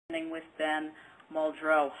with Ben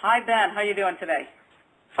Muldrow. Hi, Ben. How are you doing today?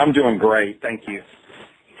 I'm doing great. Thank you.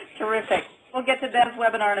 Terrific. We'll get to Ben's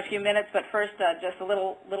webinar in a few minutes, but first, just a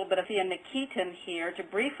little bit of Thea Nikitin here to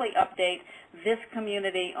briefly update this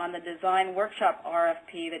community on the design workshop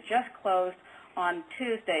RFP that just closed on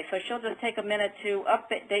Tuesday. So she'll just take a minute to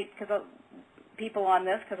update people on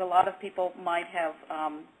this, because a lot of people might have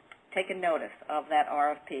taken notice of that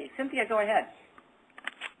RFP. Cynthia, go ahead.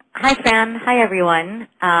 Hi, Fran. Hi, everyone.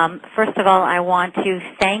 First of all, I want to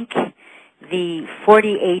thank the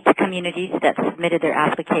 48 communities that submitted their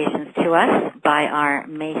applications to us by our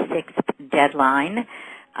May 6th deadline.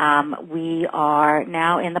 We are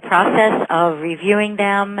now in the process of reviewing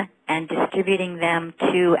them and distributing them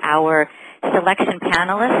to our selection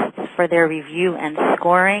panelists for their review and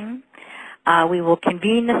scoring. We will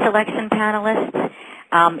convene the selection panelists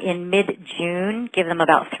in mid-June, give them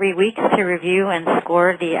about 3 weeks to review and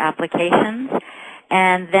score the applications,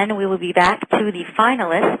 and then we will be back to the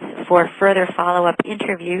finalists for further follow-up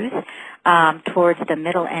interviews towards the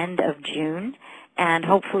middle end of June, and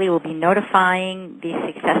hopefully we'll be notifying the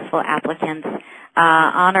successful applicants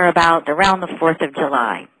on or about around the 4th of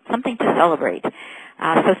July, something to celebrate.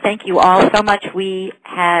 So thank you all so much. We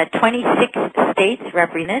had 26 states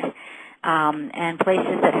represented, and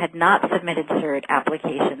places that had not submitted CERT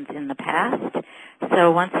applications in the past.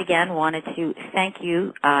 So once again, wanted to thank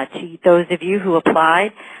you to those of you who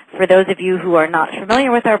applied. For those of you who are not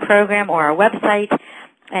familiar with our program or our website,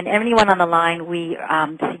 and anyone on the line, we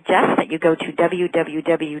suggest that you go to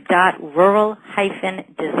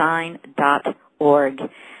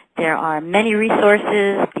www.rural-design.org. There are many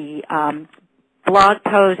resources. The blog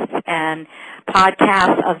posts and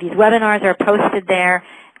podcasts of these webinars are posted there,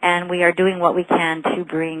 and we are doing what we can to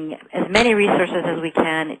bring as many resources as we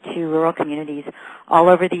can to rural communities all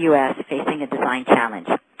over the U.S. facing a design challenge.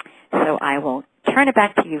 So I will turn it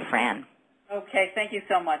back to you, Fran. Okay, thank you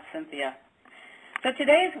so much, Cynthia. So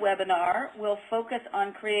today's webinar will focus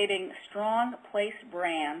on creating strong place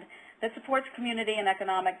brand that supports community and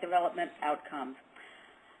economic development outcomes.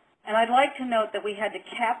 And I'd like to note that we had to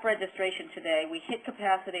cap registration today. We hit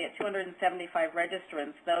capacity at 275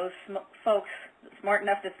 registrants, those folks smart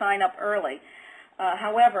enough to sign up early.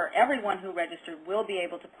 However, everyone who registered will be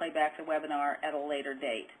able to play back the webinar at a later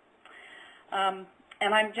date.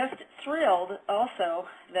 And I'm just thrilled also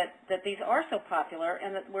that these are so popular,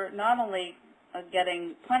 and that we're not only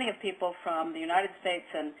getting plenty of people from the United States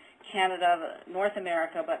and Canada, North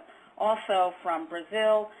America, but also from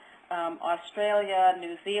Brazil, Australia,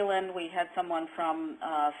 New Zealand. We had someone from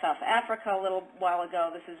South Africa a little while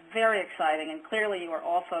ago. This is very exciting, and clearly you are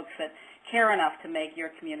all folks that care enough to make your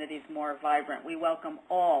communities more vibrant. We welcome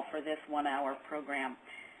all for this one-hour program.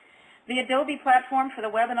 The Adobe platform for the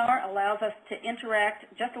webinar allows us to interact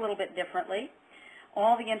just a little bit differently.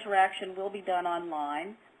 All the interaction will be done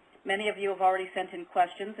online. Many of you have already sent in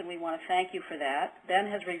questions, and we want to thank you for that. Ben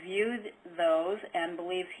has reviewed those and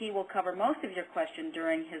believes he will cover most of your questions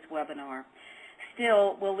during his webinar.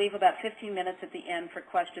 Still, we'll leave about 15 minutes at the end for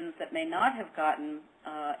questions that may not have gotten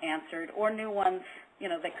answered, or new ones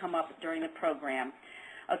that come up during the program.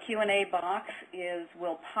 A Q&A box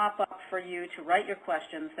will pop up for you to write your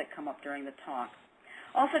questions that come up during the talk.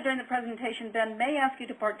 Also, during the presentation, Ben may ask you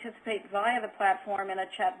to participate via the platform in a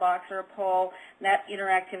chat box or a poll. That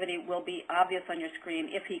interactivity will be obvious on your screen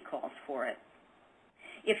if he calls for it.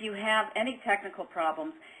 If you have any technical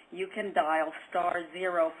problems, you can dial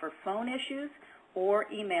 *0 for phone issues or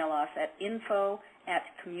email us at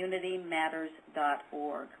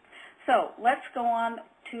info@communitymatters.org. So let's go on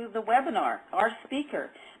to the webinar. Our speaker,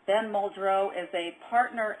 Ben Muldrow, is a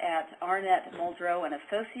partner at Arnett, Muldrow &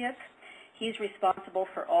 Associates. He's responsible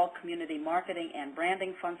for all community marketing and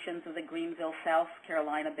branding functions of the Greenville, South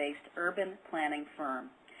Carolina-based urban planning firm.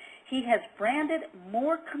 He has branded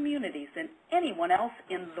more communities than anyone else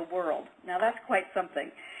in the world. Now that's quite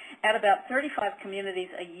something. At about 35 communities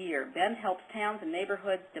a year, Ben helps towns and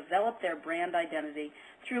neighborhoods develop their brand identity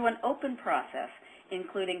through an open process,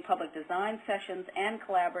 including public design sessions and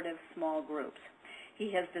collaborative small groups. He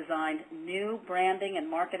has designed new branding and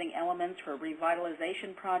marketing elements for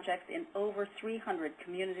revitalization projects in over 300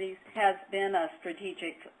 communities, has been a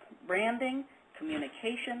strategic branding,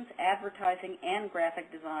 communications, advertising, and graphic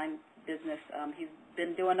design business. He's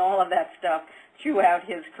been doing all of that stuff throughout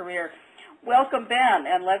his career. Welcome, Ben,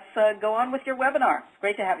 and let's go on with your webinar.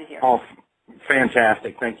 Great to have you here. Oh,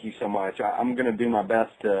 fantastic. Thank you so much. I'm going to do my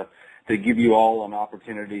best to give you all an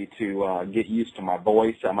opportunity to get used to my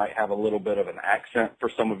voice. I might have a little bit of an accent for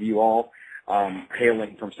some of you all.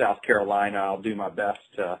 Hailing from South Carolina, I'll do my best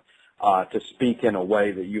to speak in a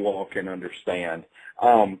way that you all can understand.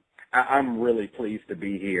 I'm really pleased to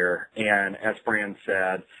be here. And as Fran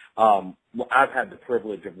said, I've had the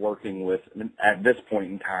privilege of working with, at this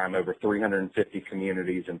point in time, over 350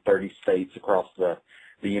 communities in 30 states across the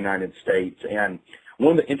United States. And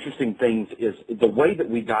one of the interesting things is the way that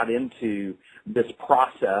we got into this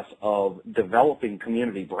process of developing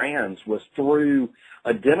community brands was through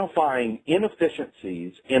identifying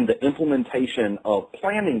inefficiencies in the implementation of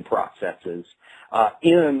planning processes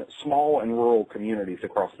in small and rural communities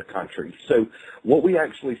across the country. So what we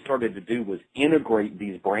actually started to do was integrate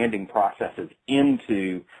these branding processes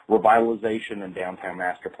into revitalization and downtown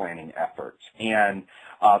master planning efforts. And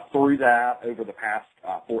through that, over the past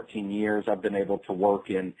 14 years, I've been able to work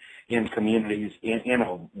in communities in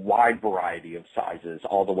a wide variety of sizes,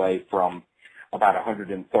 all the way from about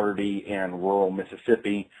 130 in rural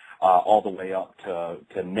Mississippi, all the way up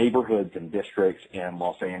to neighborhoods and districts in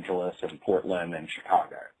Los Angeles and Portland and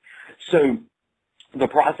Chicago. So the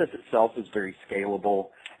process itself is very scalable,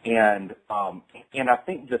 and I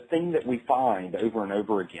think the thing that we find over and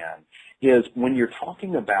over again is when you're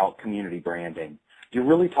talking about community branding, you're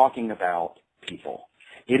really talking about people.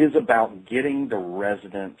 It is about getting the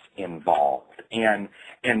residents involved and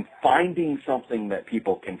finding something that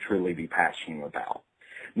people can truly be passionate about.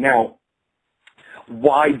 Now,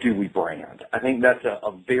 why do we brand? I think that's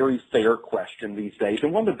a very fair question these days,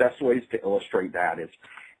 and one of the best ways to illustrate that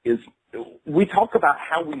is we talk about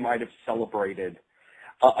how we might have celebrated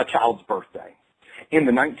a child's birthday. In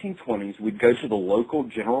the 1920s, we'd go to the local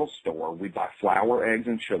general store, we'd buy flour, eggs,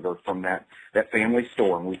 and sugar from that family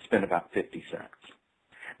store, and we'd spend about 50 cents.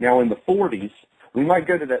 Now, in the 40s, we might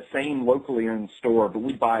go to that same locally owned store, but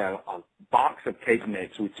we'd buy a box of cake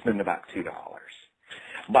mix, we'd spend about $2.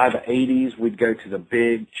 By the 80s, we'd go to the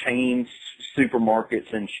big chain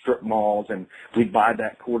supermarkets and strip malls, and we'd buy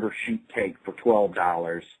that quarter sheet cake for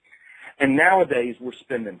 $12. And nowadays, we're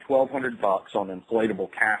spending $1,200 on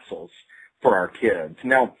inflatable castles for our kids.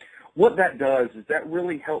 Now, what that does is that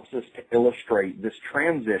really helps us to illustrate this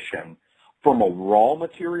transition from a raw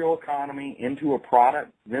material economy into a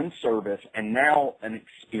product, then service, and now an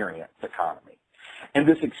experience economy. And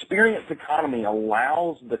this experience economy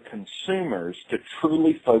allows the consumers to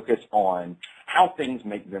truly focus on how things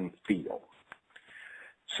make them feel.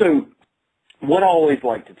 So what I always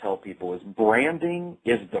like to tell people is branding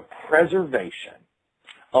is the preservation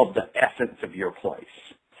of the essence of your place.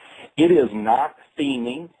 It is not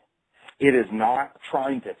theming. It is not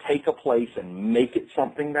trying to take a place and make it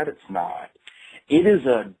something that it's not. It is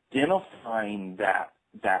identifying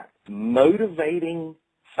that motivating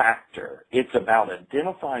factor. It's about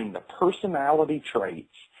identifying the personality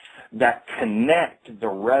traits that connect the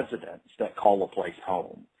residents that call a place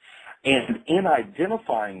home. And in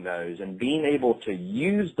identifying those and being able to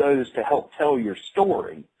use those to help tell your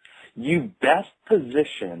story, you best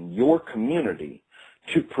position your community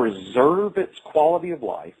to preserve its quality of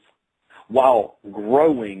life while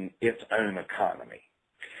growing its own economy.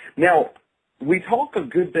 Now, we talk a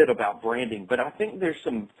good bit about branding, but I think there's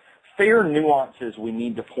some fair nuances we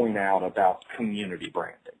need to point out about community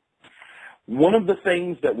branding. One of the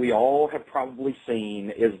things that we all have probably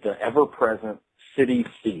seen is the ever-present city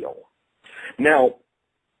seal. Now,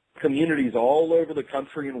 communities all over the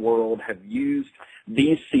country and world have used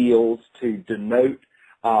these seals to denote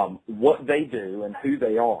what they do and who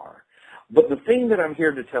they are. But the thing that I'm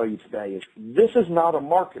here to tell you today is this is not a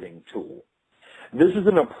marketing tool. This is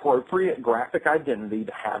an appropriate graphic identity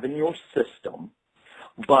to have in your system,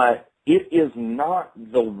 but it is not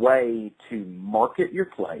the way to market your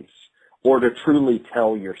place or to truly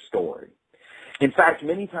tell your story. In fact,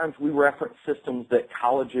 many times we reference systems that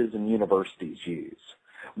colleges and universities use,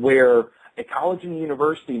 where a college and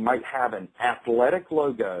university might have an athletic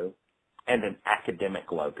logo and an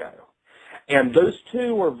academic logo. And those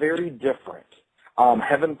two are very different.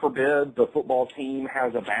 Heaven forbid the football team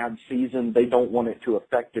has a bad season. They don't want it to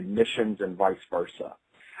affect admissions and vice versa.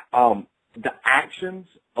 The actions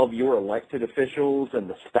of your elected officials and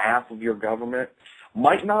the staff of your government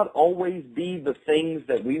might not always be the things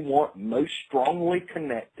that we want most strongly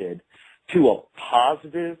connected to a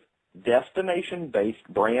positive destination-based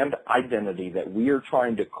brand identity that we are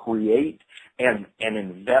trying to create and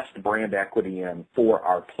invest brand equity in for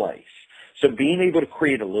our place. So being able to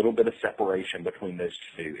create a little bit of separation between those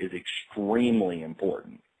two is extremely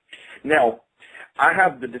important. Now, I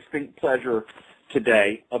have the distinct pleasure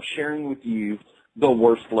today of sharing with you the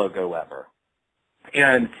worst logo ever.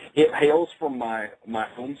 And it hails from my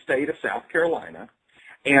home state of South Carolina,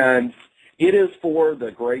 and it is for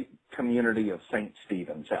the great community of St.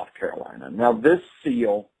 Stephen, South Carolina. Now, this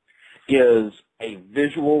seal is a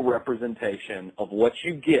visual representation of what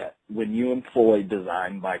you get when you employ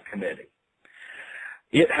design by committee.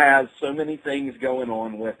 It has so many things going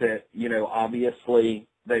on with it. You know, obviously,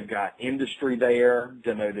 they've got industry there,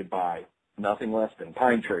 denoted by nothing less than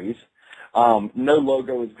pine trees. No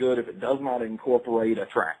logo is good if it does not incorporate a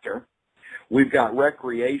tractor. We've got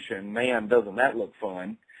recreation. Man, doesn't that look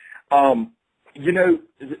fun. You know,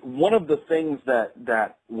 one of the things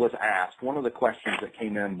that was asked, one of the questions that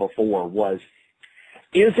came in before was,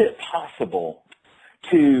 is it possible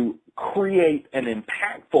to create an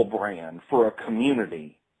impactful brand for a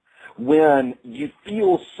community when you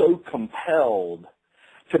feel so compelled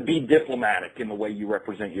to be diplomatic in the way you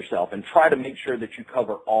represent yourself and try to make sure that you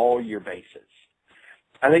cover all your bases?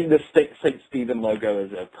 I think the St. Stephen logo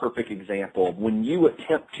is a perfect example of when you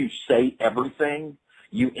attempt to say everything,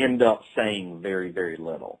 you end up saying very, very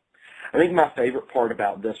little. I think my favorite part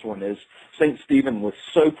about this one is St. Stephen was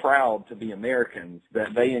so proud to be Americans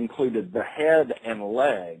that they included the head and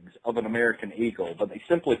legs of an American eagle, but they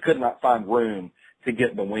simply could not find room to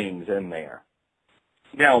get the wings in there.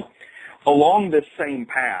 Now, along this same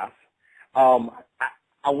path,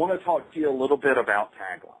 I want to talk to you a little bit about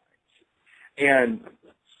taglines. And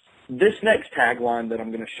this next tagline that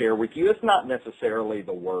I'm going to share with you is not necessarily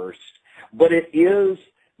the worst, but it is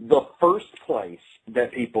the first place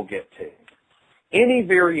that people get to. Any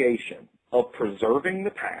variation of preserving the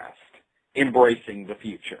past, embracing the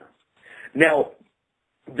future. Now,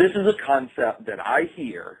 this is a concept that I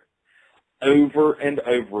hear over and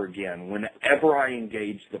over again whenever I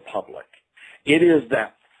engage the public. It is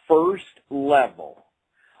that first level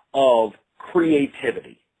of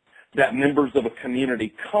creativity that members of a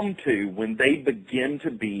community come to when they begin to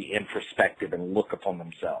be introspective and look upon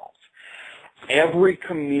themselves. Every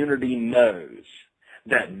community knows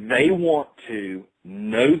that they want to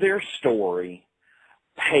know their story,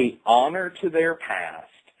 pay honor to their past,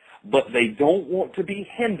 but they don't want to be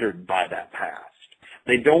hindered by that past.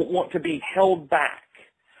 They don't want to be held back,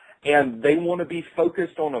 and they want to be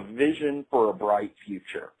focused on a vision for a bright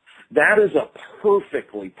future. That is a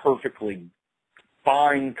perfectly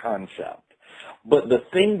fine concept. But the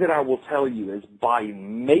thing that I will tell you is by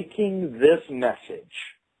making this message,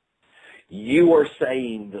 you are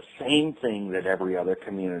saying the same thing that every other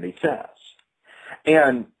community says.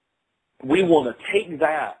 And we want to take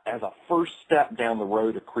that as a first step down the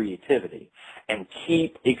road of creativity and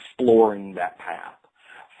keep exploring that path,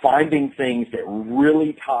 finding things that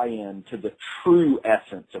really tie into the true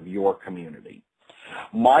essence of your community.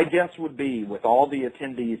 My guess would be, with all the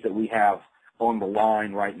attendees that we have on the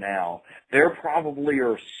line right now, there probably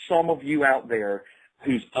are some of you out there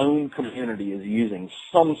whose own community is using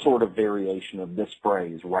some sort of variation of this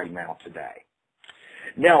phrase right now today.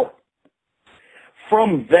 Now,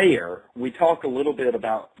 from there, we talk a little bit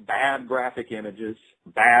about bad graphic images,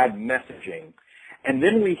 bad messaging, and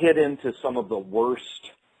then we hit into some of the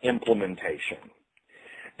worst implementation.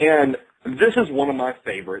 And this is one of my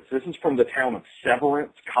favorites. This is from the town of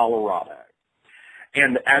Severance, Colorado.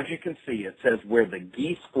 And as you can see, it says, where the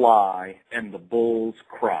geese fly and the bulls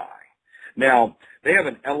cry. Now, they have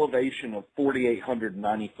an elevation of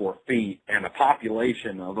 4,894 feet and a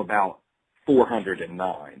population of about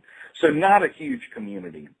 409. So not a huge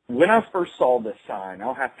community. When I first saw this sign,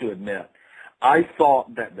 I'll have to admit, I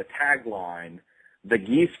thought that the tagline, the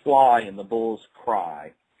geese fly and the bulls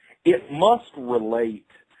cry, it must relate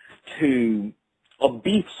to a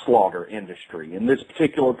beef slaughter industry. In this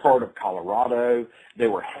particular part of Colorado,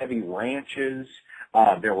 there were heavy ranches.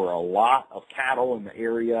 There were a lot of cattle in the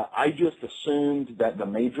area. I just assumed that the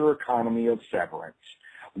major economy of Severance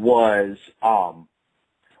was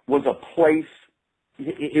a place.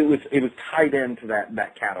 It was tied into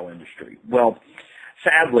that cattle industry. Well,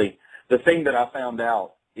 sadly, the thing that I found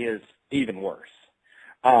out is even worse.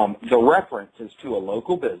 The reference is to a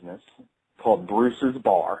local business called Bruce's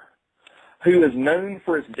Bar, who is known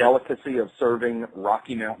for its delicacy of serving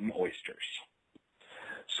Rocky Mountain oysters.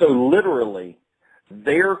 So literally,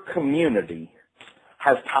 their community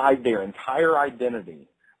has tied their entire identity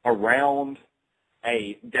around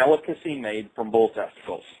a delicacy made from bull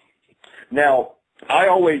testicles. Now, I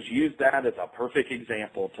always use that as a perfect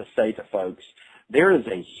example to say to folks, there is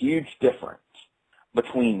a huge difference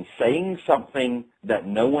between saying something that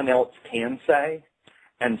no one else can say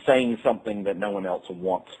and saying something that no one else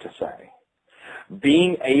wants to say.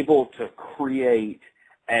 Being able to create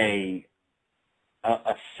a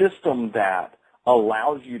system that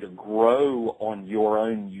allows you to grow on your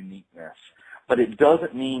own uniqueness, but it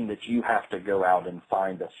doesn't mean that you have to go out and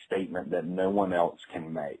find a statement that no one else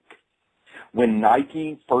can make. When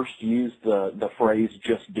Nike first used the phrase,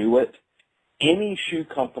 just do it, Any shoe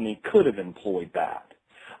company could have employed that.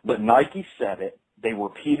 But Nike said it, they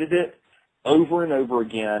repeated it over and over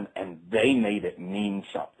again, and they made it mean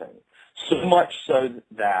something. So much so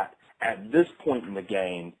that at this point in the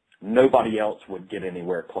game, nobody else would get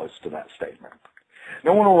anywhere close to that statement.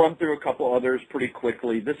 Now I want to run through a couple others pretty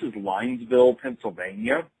quickly. This is Linesville,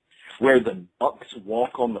 Pennsylvania, where the ducks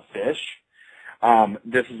walk on the fish.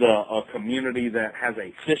 This is a community that has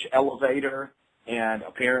a fish elevator, and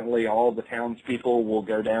apparently all the townspeople will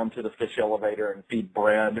go down to the fish elevator and feed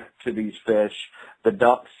bread to these fish. The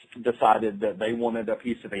ducks decided that they wanted a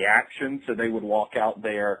piece of the action, so they would walk out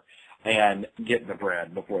there and get the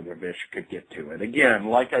bread before the fish could get to it. Again,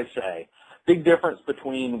 like I say, big difference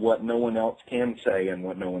between what no one else can say and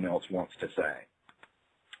what no one else wants to say.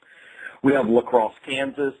 We have La Crosse,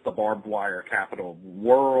 Kansas, the barbed wire capital of the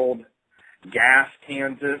world. Gas,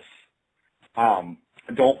 Kansas.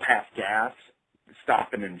 Don't pass gas.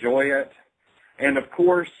 Stop and enjoy it. And, of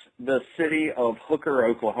course, the city of Hooker,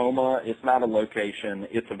 Oklahoma. It's not a location.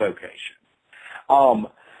 It's a vocation.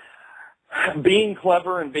 Being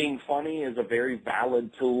clever and being funny is a very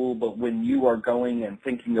valid tool, but when you are going and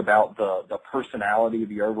thinking about the personality of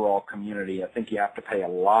the overall community, I think you have to pay a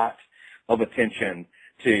lot of attention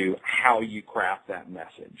to how you craft that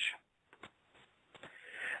message.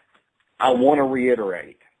 I want to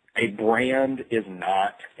reiterate, a brand is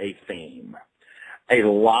not a theme. A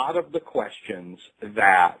lot of the questions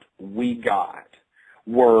that we got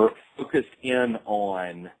were focused in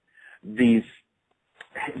on these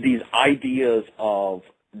ideas of,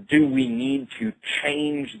 do we need to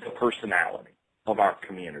change the personality of our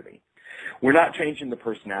community? We're not changing the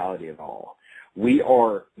personality at all. We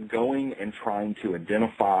are going and trying to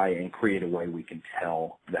identify and create a way we can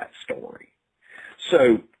tell that story.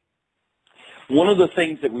 So one of the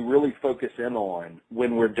things that we really focus in on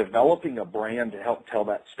when we're developing a brand to help tell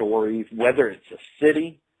that story, whether it's a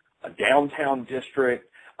city, a downtown district,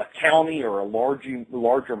 a county, or a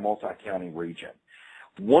larger multi-county region,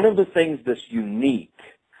 one of the things that's unique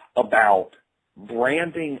about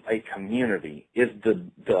branding a community is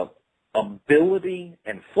the ability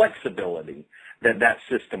and flexibility that that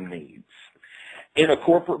system needs. In a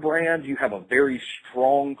corporate brand, you have a very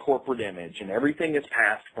strong corporate image, and everything is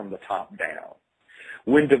passed from the top down.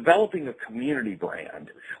 When developing a community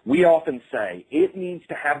brand, we often say it needs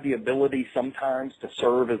to have the ability sometimes to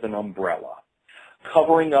serve as an umbrella,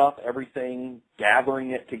 covering up everything,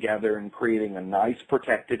 gathering it together, and creating a nice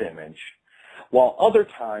protected image, while other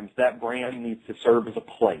times that brand needs to serve as a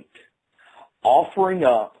plate, offering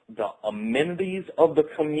up the amenities of the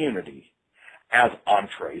community as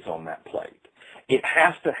entrees on that plate. It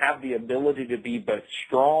has to have the ability to be both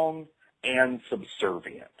strong and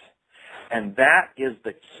subservient. And that is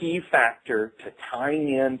the key factor to tying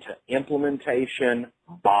into implementation,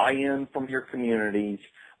 buy-in from your communities,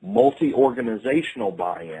 multi-organizational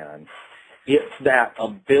buy-in. It's that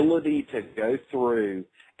ability to go through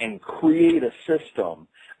and create a system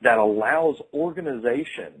that allows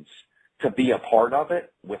organizations to be a part of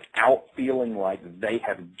it without feeling like they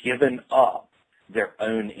have given up their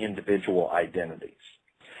own individual identities.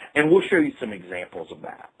 And we'll show you some examples of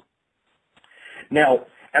that. Now,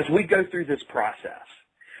 as we go through this process,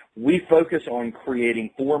 we focus on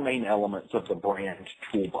creating four main elements of the brand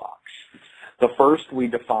toolbox. The first, we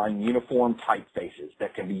define uniform typefaces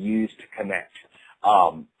that can be used to connect.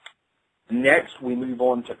 Next, we move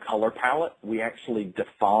on to color palette. We actually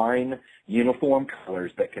define uniform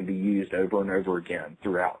colors that can be used over and over again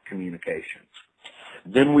throughout communications.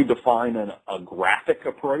 Then we define a graphic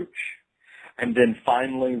approach. And then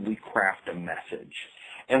finally, we craft a message.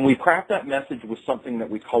 And we craft that message with something that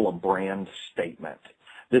we call a brand statement.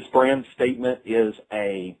 This brand statement is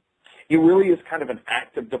it really is kind of an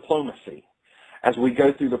act of diplomacy. As we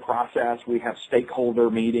go through the process, we have stakeholder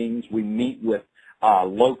meetings. We meet with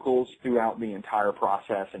locals throughout the entire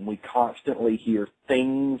process, and we constantly hear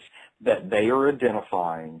things that they are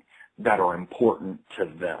identifying that are important to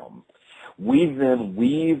them. We then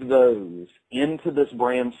weave those into this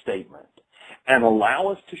brand statement and allow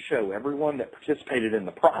us to show everyone that participated in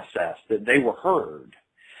the process that they were heard,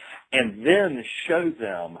 and then show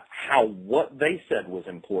them how what they said was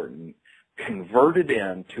important converted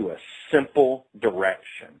into a simple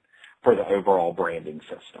direction for the overall branding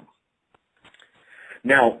system.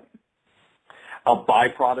 Now, a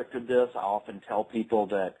byproduct of this, I often tell people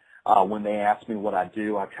that when they ask me what I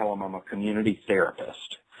do, I tell them I'm a community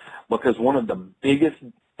therapist, because one of the biggest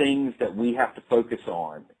things that we have to focus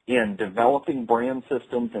on in developing brand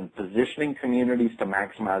systems and positioning communities to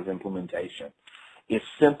maximize implementation is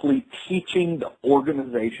simply teaching the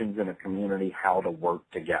organizations in a community how to work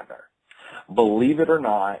together. Believe it or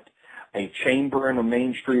not, a chamber and a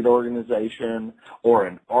Main Street organization, or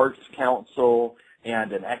an arts council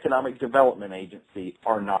and an economic development agency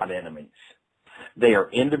are not enemies. They are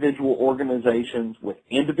individual organizations with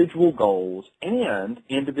individual goals and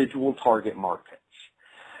individual target markets.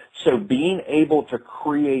 So being able to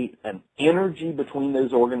create an energy between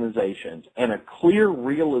those organizations and a clear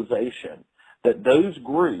realization that those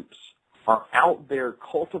groups are out there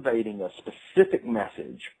cultivating a specific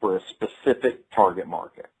message for a specific target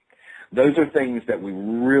market. Those are things that we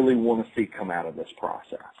really want to see come out of this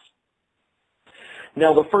process.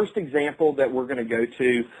 Now, the first example that we're going to go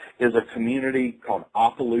to is a community called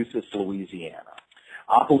Opelousas, Louisiana.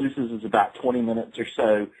 Opelousas is about 20 minutes or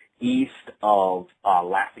so east of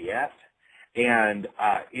Lafayette, and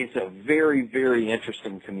it's a very, very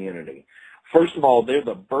interesting community. First of all, they're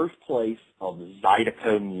the birthplace of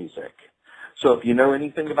Zydeco music. So if you know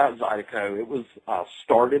anything about Zydeco, it was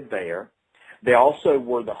started there. They also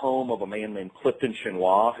were the home of a man named Clifton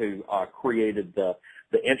Chenois, who created the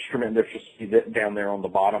instrument that you see down there on the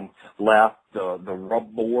bottom left, the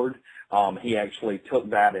rub board. He actually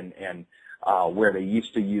took that and where they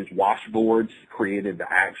used to use washboards, created the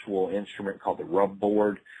actual instrument called the rub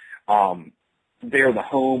board. They're the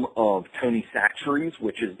home of Tony Chachere's,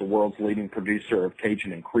 which is the world's leading producer of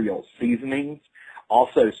Cajun and Creole seasonings.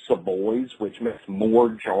 Also Savoy's, which makes more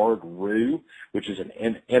jarred roux, which is an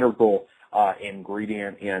integral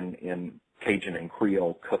ingredient in Cajun and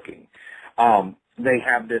Creole cooking. They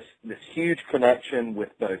have this huge connection with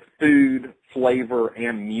both food, flavor,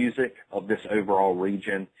 and music of this overall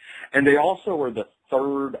region. And they also are the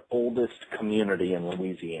third oldest community in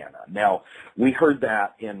Louisiana. Now, we heard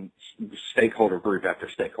that in stakeholder group after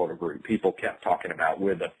stakeholder group. People kept talking about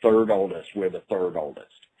we're the third oldest, we're the third oldest.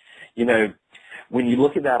 You know, when you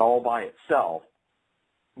look at that all by itself,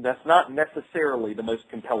 that's not necessarily the most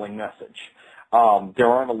compelling message. There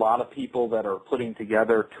aren't a lot of people that are putting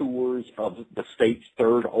together tours of the state's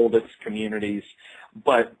third oldest communities,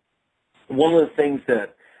 but one of the things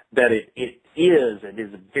that it is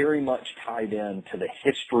very much tied into the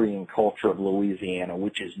history and culture of Louisiana,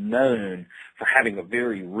 which is known for having a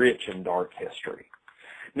very rich and dark history.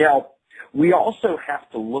 Now, we also have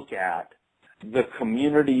to look at the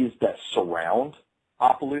communities that surround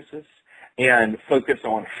Opelousas and focus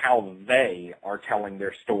on how they are telling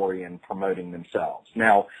their story and promoting themselves.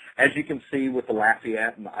 Now, as you can see with the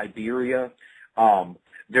Lafayette and the Iberia,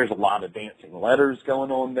 there's a lot of dancing letters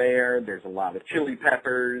going on there. There's a lot of chili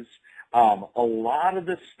peppers. A lot of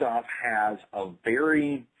this stuff has a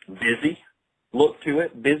very busy look to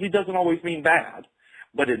it. Busy doesn't always mean bad,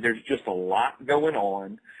 but there's just a lot going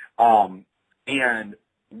on. And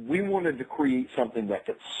we wanted to create something that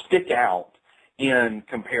could stick out in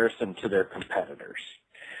comparison to their competitors.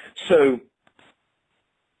 So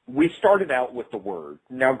we started out with the word.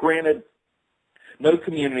 Now, granted, no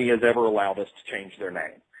community has ever allowed us to change their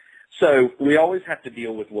name. So we always have to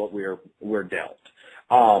deal with what we're dealt.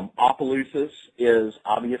 Opelousas is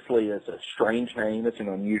obviously a strange name. It's an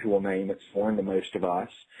unusual name. It's foreign to most of us.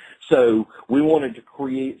 So we wanted to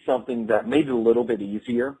create something that made it a little bit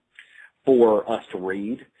easier for us to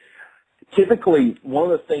read. Typically, one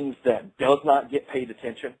of the things that does not get paid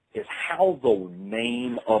attention is how the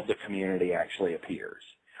name of the community actually appears.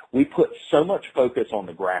 We put so much focus on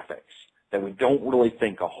the graphics that we don't really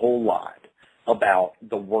think a whole lot about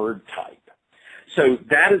the word type. So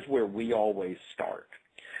that is where we always start.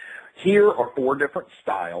 Here are 4 different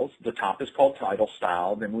styles. The top is called title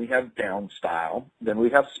style, then we have down style, then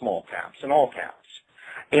we have small caps and all caps.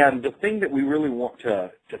 And the thing that we really want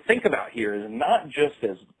to think about here is not just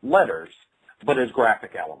as letters, but as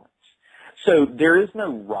graphic elements. So there is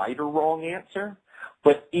no right or wrong answer,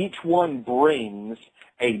 but each one brings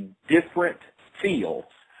a different feel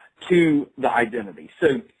to the identity.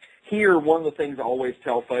 So here, one of the things I always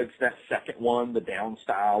tell folks, that second one, the down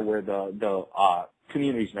style, where the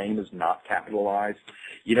community's name is not capitalized.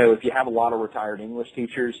 You know, if you have a lot of retired English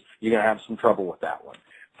teachers, you're going to have some trouble with that one.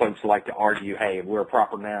 Folks like to argue, hey, if we're a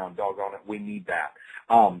proper noun, doggone it, we need that.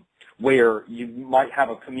 Where you might have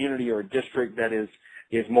a community or a district that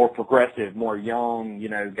is more progressive, more young, you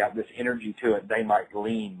know, got this energy to it, they might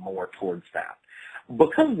lean more towards that.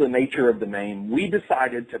 Because of the nature of the name, we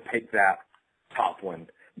decided to pick that top one,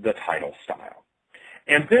 the title style.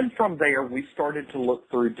 And then from there, we started to look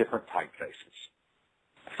through different typefaces.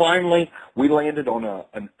 Finally, we landed on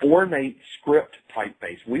an ornate script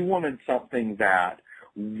typeface. We wanted something that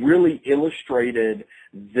really illustrated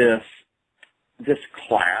this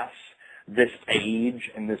class, this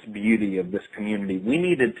age, and this beauty of this community. We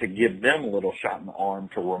needed to give them a little shot in the arm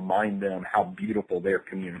to remind them how beautiful their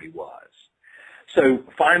community was. So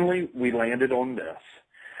finally, we landed on this.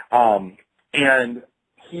 And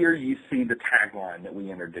here you see the tagline that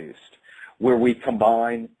we introduced, where we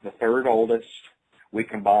combine the third oldest, we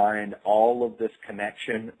combined all of this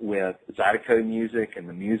connection with Zydeco music and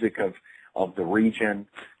the music of the region,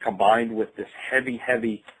 combined with this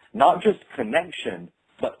heavy, not just connection,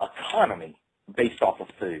 but economy based off of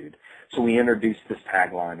food. So we introduced this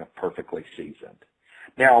tagline of perfectly seasoned.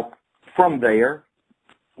 Now, from there,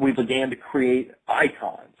 we began to create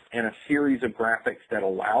icons and a series of graphics that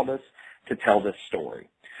allowed us to tell this story.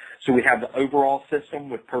 So we have the overall system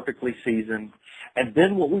with perfectly seasoned, and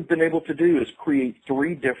then what we've been able to do is create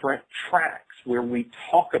 3 different tracks where we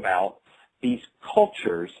talk about these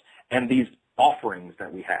cultures and these offerings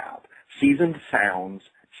that we have: seasoned sounds,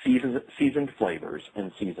 seasoned flavors,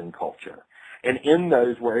 and seasoned culture. And in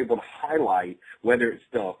those, we're able to highlight whether it's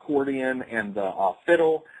the accordion and the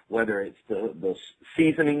fiddle, whether it's the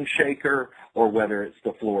seasoning shaker, or whether it's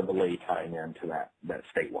the fleur-de-lis tying into that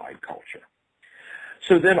statewide culture.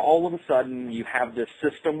 So then all of a sudden, you have this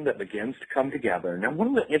system that begins to come together. Now, one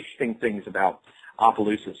of the interesting things about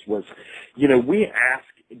Opelousas was, we ask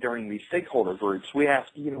during these stakeholder groups, we ask,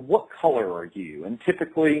 what color are you? And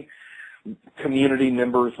typically, community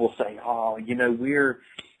members will say, oh,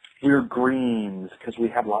 we're greens because we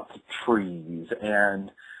have lots of trees,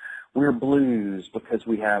 and we're blues because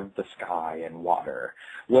we have the sky and water.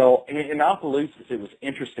 Well, in Opelousas, it was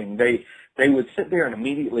interesting. They would sit there and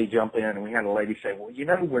immediately jump in, and we had a lady say, well,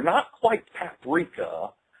 we're not quite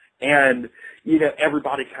paprika. And,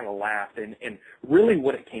 everybody kind of laughed. And really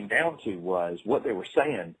what it came down to was what they were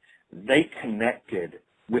saying. They connected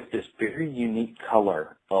with this very unique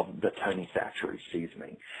color of the Tony Chachere's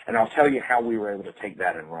seasoning. And I'll tell you how we were able to take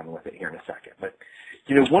that and run with it here in a second. But,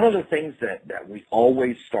 one of the things that we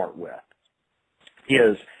always start with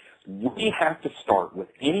is we have to start with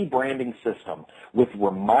any branding system with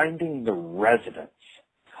reminding the residents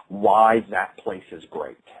why that place is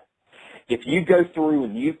great. If you go through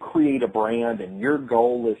and you create a brand and your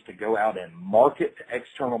goal is to go out and market to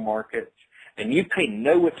external markets, and you pay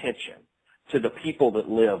no attention to the people that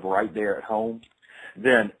live right there at home,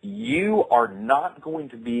 then you are not going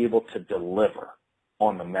to be able to deliver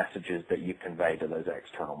on the messages that you convey to those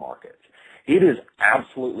external markets. It is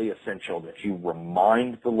absolutely essential that you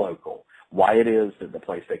remind the local why it is that the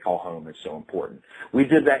place they call home is so important. We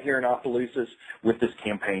did that here in Opelousas with this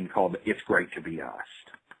campaign called It's Great to Be Us.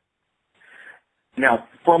 Now,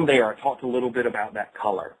 from there, I talked a little bit about that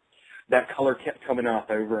color. That color kept coming up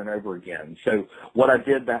over and over again. So what I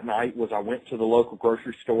did that night was I went to the local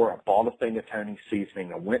grocery store, I bought a thing of Tony's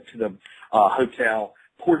seasoning, I went to the hotel,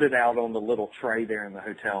 poured it out on the little tray there in the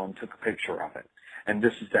hotel, and took a picture of it. And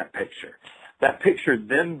this is that picture. That picture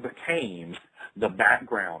then became the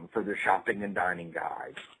background for their shopping and dining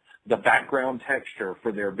guides, the background texture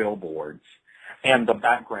for their billboards, and the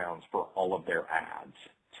backgrounds for all of their ads.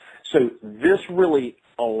 So this really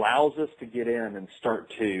allows us to get in and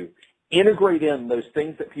start to integrate in those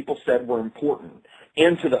things that people said were important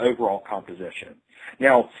into the overall composition.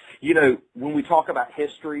 Now, when we talk about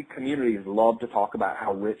history, communities love to talk about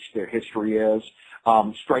how rich their history is.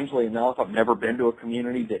 Strangely enough, I've never been to a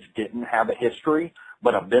community that didn't have a history,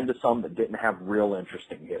 but I've been to some that didn't have real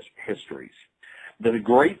interesting histories. The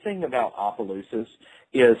great thing about Opelousas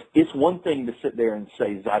is it's one thing to sit there and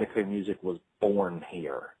say Zydeco music was born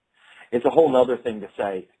here. It's a whole other thing to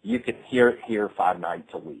say you can hear it here 5 nights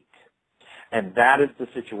a week. And that is the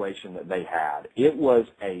situation that they had. It was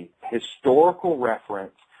a historical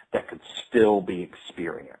reference that could still be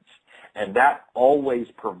experienced. And that always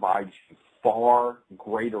provides you far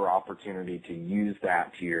greater opportunity to use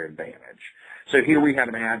that to your advantage. So here we have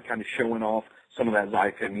an ad kind of showing off some of that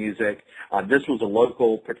Zydeco music. This was a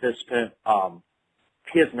local participant.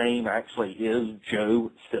 His name actually is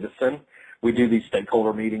Joe Citizen. We do these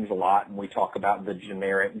stakeholder meetings a lot, and we talk about the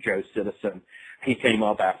generic Joe Citizen. He came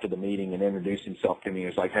up after the meeting and introduced himself to me. He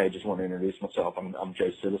was like, hey, I just want to introduce myself. I'm Joe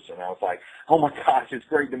Citizen. I was like, oh, my gosh, it's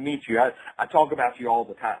great to meet you. I talk about you all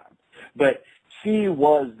the time. But he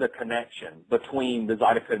was the connection between the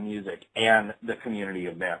Zydeco music and the community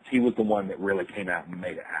events. He was the one that really came out and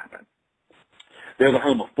made it happen. They're the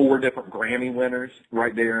home of 4 different Grammy winners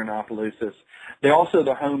right there in Opelousas. They're also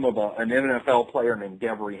the home of an NFL player named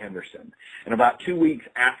Devery Henderson. And about 2 weeks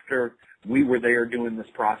after we were there doing this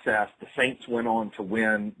process, the Saints went on to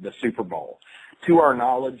win the Super Bowl. To our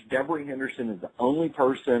knowledge, Devery Henderson is the only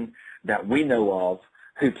person that we know of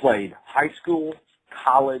who played high school,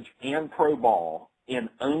 college, and pro ball in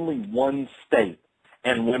only one state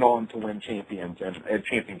and went on to win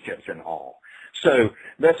championships in all. So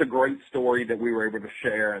that's a great story that we were able to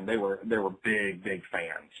share, and they were big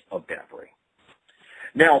fans of Devery.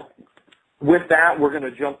 Now, With that, we're going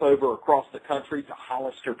to jump over across the country to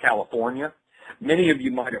Hollister, California. Many of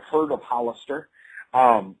you might have heard of Hollister.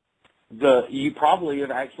 You probably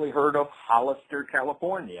have actually heard of Hollister,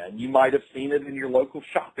 California, and you might have seen it in your local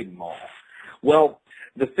shopping mall. Well,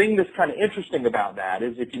 the thing that's kind of interesting about that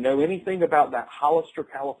is if you know anything about that Hollister,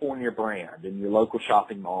 California brand in your local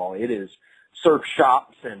shopping mall, it is surf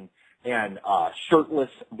shops and shirtless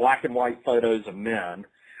black and white photos of men.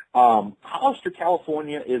 Hollister,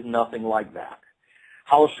 California is nothing like that.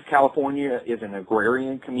 Hollister, California is an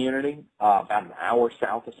agrarian community about an hour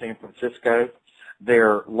south of San Francisco.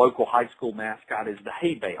 Their local high school mascot is the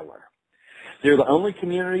hay baler. They're the only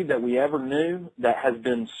community that we ever knew that has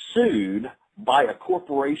been sued by a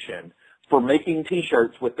corporation for making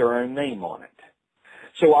T-shirts with their own name on it.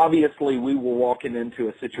 So obviously we were walking into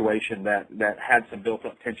a situation that had some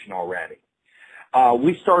built-up tension already.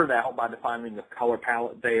 We started out by defining the color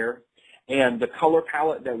palette there, and the color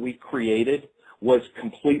palette that we created was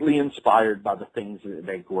completely inspired by the things that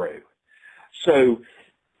they grew. So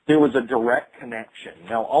there was a direct connection.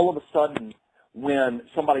 Now, all of a sudden, when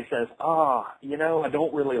somebody says, you know, I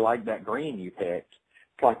don't really like that green you picked,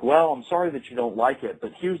 it's like, well, I'm sorry that you don't like it,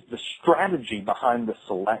 but here's the strategy behind the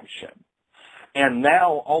selection. And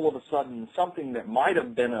now, all of a sudden, something that might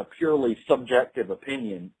have been a purely subjective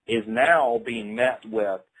opinion is now being met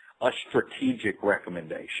with a strategic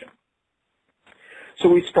recommendation. So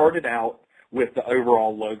we started out with the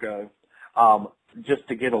overall logo. Just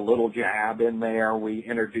to get a little jab in there, we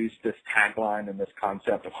introduced this tagline and this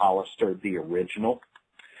concept of Hollister, the original.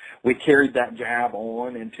 We carried that jab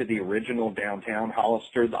on into the original downtown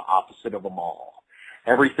Hollister, the opposite of a mall.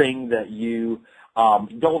 Everything that you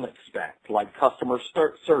don't expect, like customer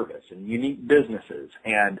service and unique businesses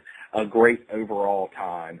and a great overall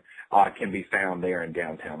time can be found there in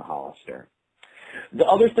downtown Hollister. The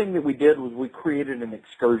other thing that we did was we created an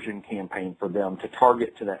excursion campaign for them to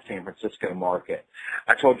target to that San Francisco market.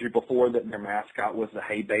 I told you before that their mascot was the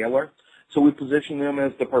hay baler, so we positioned them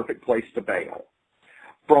as the perfect place to bale.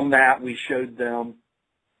 From that, we showed them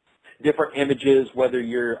different images, whether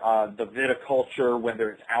you're the viticulture, whether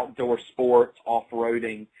it's outdoor sports,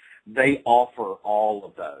 off-roading, they offer all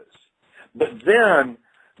of those. But then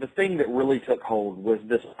the thing that really took hold was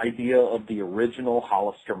this idea of the original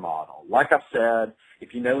Hollister model. Like I said,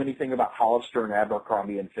 if you know anything about Hollister and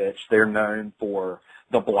Abercrombie & Fitch, they're known for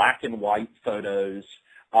the black and white photos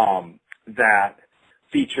that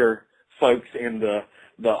feature folks in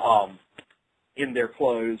in their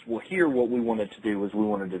clothes. Well, here what we wanted to do was we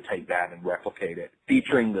wanted to take that and replicate it,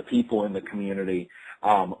 featuring the people in the community,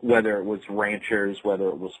 whether it was ranchers, whether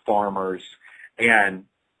it was farmers, and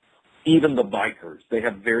even the bikers. They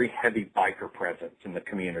have very heavy biker presence in the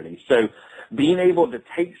community. So being able to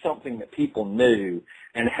take something that people knew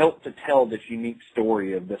and help to tell this unique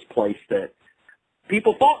story of this place that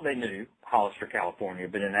people thought they knew, Hollister, California,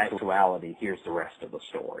 but in actuality, here's the rest of the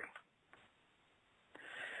story.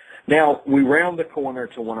 Now, we round the corner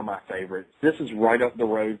to one of my favorites. This is right up the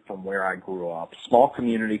road from where I grew up, a small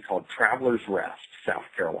community called Travelers Rest, South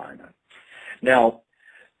Carolina. Now,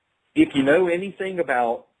 if you know anything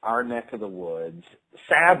about our neck of the woods,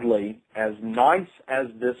 sadly, as nice as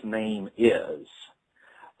this name is,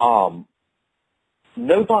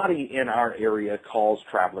 nobody in our area calls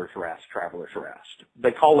Travelers Rest Travelers Rest.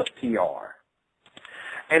 They call it TR.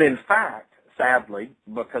 And in fact, sadly,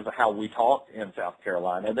 because of how we talk in South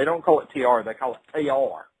Carolina, they don't call it TR, they call it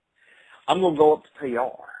TR. I'm going to go up to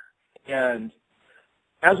TR. And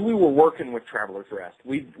as we were working with Travelers Rest,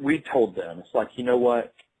 we told them, it's like, you know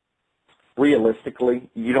what? Realistically,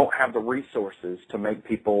 you don't have the resources to make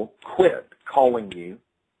people quit calling you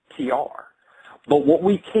TR. But what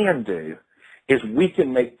we can do is we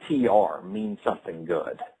can make TR mean something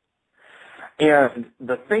good. And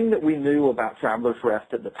the thing that we knew about Travelers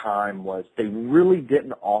Rest at the time was they really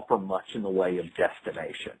didn't offer much in the way of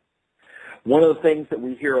destination. One of the things that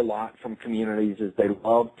we hear a lot from communities is they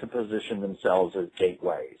love to position themselves as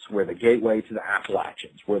gateways. We're the gateway to the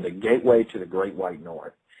Appalachians. We're the gateway to the Great White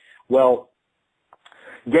North. Well,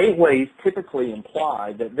 gateways typically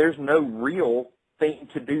imply that there's no real thing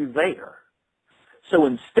to do there. So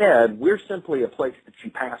instead, we're simply a place that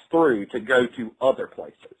you pass through to go to other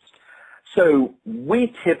places. So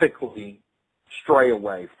we typically stray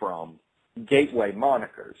away from gateway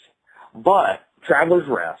monikers. But Travelers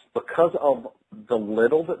Rest, because of the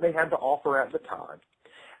little that they had to offer at the time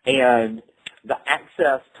and the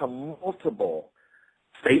access to multiple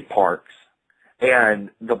state parks and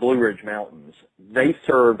the Blue Ridge Mountains, they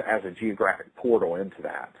serve as a geographic portal into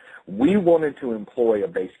that. We wanted to employ a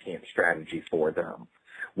base camp strategy for them.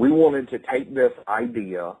 We wanted to take this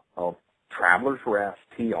idea of Travelers Rest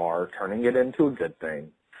TR, turning it into a good thing,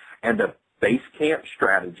 and a base camp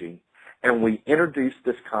strategy, and we introduced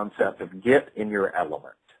this concept of get in your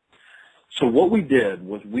element. So what we did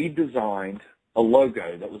was we designed a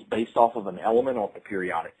logo that was based off of an element off the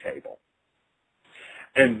periodic table.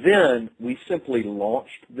 And then we simply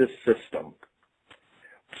launched this system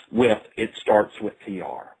with, it starts with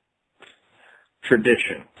TR.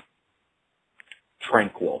 Tradition,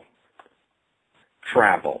 tranquil,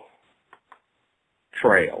 travel,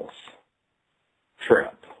 trails,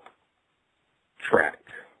 trip, trek,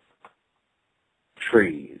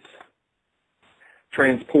 trees,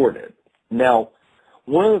 transported. Now,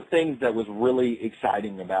 one of the things that was really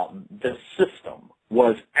exciting about this system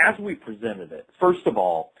was as we presented it, first of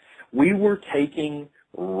all, we were taking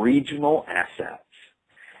regional assets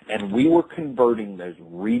and we were converting those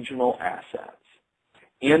regional assets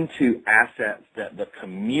into assets that the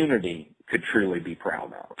community could truly be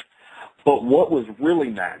proud of. But what was really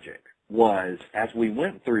magic was as we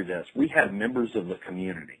went through this, we had members of the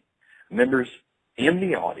community, members in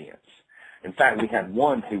the audience. In fact, we had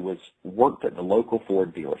one who worked at the local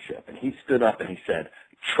Ford dealership, and he stood up and he said,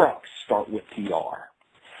 trucks start with TR.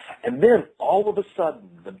 And then all of a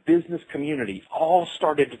sudden, the business community all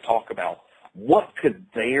started to talk about what could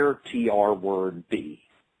their TR word be.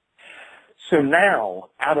 So now,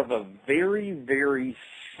 out of a very, very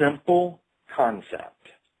simple concept,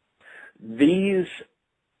 these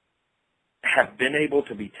have been able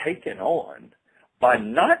to be taken on by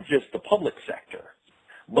not just the public sector,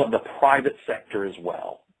 but the private sector as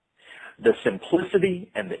well. The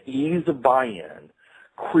simplicity and the ease of buy-in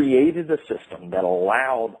created a system that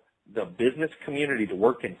allowed the business community to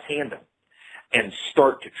work in tandem and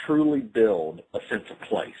start to truly build a sense of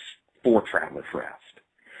place for Travelers Rest.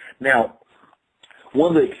 Now,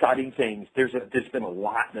 one of the exciting things, there's been a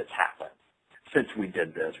lot that's happened since we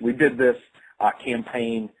did this. We did this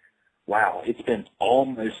campaign, wow, it's been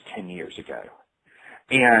almost 10 years ago.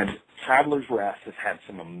 And Travelers Rest has had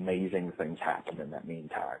some amazing things happen in that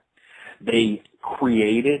meantime. They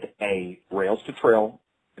created a Rails to Trail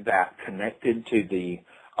that connected to the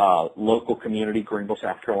local community, Greenville,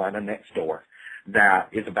 South Carolina, next door, that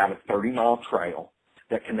is about a 30-mile trail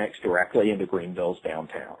that connects directly into Greenville's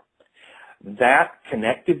downtown. That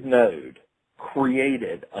connected node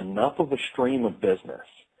created enough of a stream of business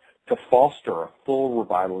to foster a full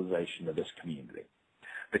revitalization of this community.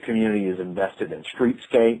 The community is invested in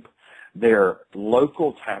streetscape. Their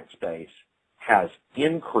local tax base has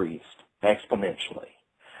increased exponentially.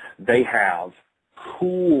 They have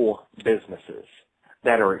cool businesses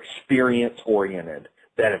that are experience-oriented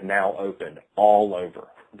that have now opened all over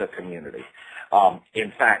the community.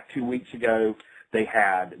 In fact, 2 weeks ago, they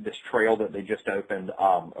had this trail that they just opened,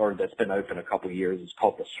 or that's been open a couple of years. It's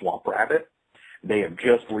called the Swamp Rabbit. They have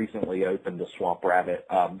just recently opened the Swamp Rabbit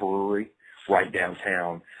Brewery right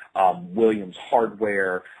downtown. Williams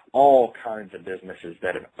Hardware, all kinds of businesses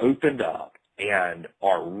that have opened up and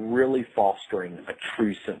are really fostering a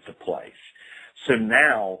true sense of place. So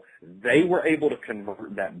now they were able to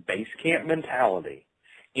convert that base camp mentality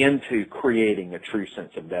into creating a true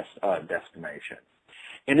sense of destination.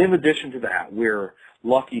 And in addition to that, we're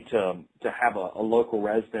lucky to have a local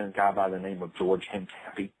resident, a guy by the name of George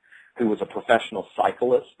Hincapie, who was a professional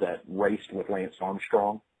cyclist that raced with Lance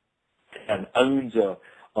Armstrong and owns a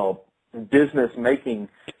business making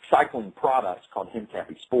cycling products called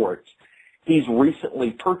Hincapie Sports. He's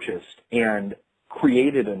recently purchased and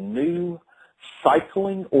created a new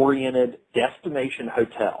cycling-oriented destination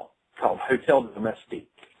hotel called Hotel Domestique.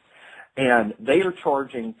 And they are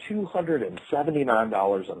charging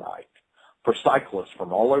 $279 a night for cyclists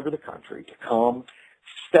from all over the country to come,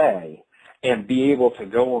 stay, and be able to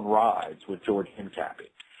go on rides with George Hincapie.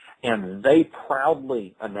 And they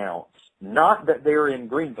proudly announce, not that they're in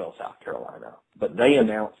Greenville, South Carolina, but they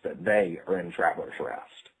announce that they are in Travelers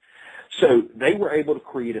Rest. So they were able to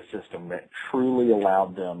create a system that truly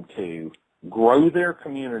allowed them to grow their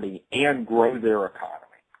community and grow their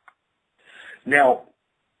economy. Now,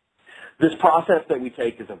 this process that we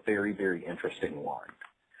take is a very, very interesting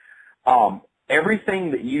one.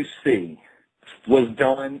 Everything that you see was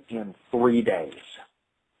done in 3 days.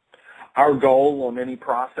 Our goal on any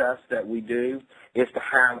process that we do is to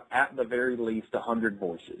have, at the very least, 100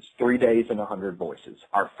 voices, 3 days and 100 voices.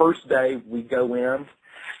 Our first day, we go in,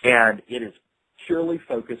 and it is purely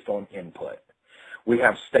focused on input. We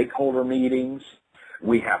have stakeholder meetings.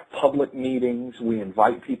 We have public meetings. We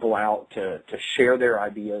invite people out to share their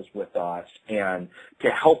ideas with us and to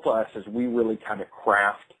help us as we really kind of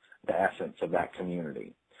craft the essence of that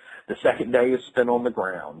community. The second day is spent on the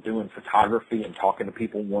ground doing photography and talking to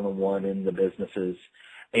people one-on-one in the businesses.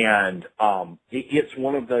 And it's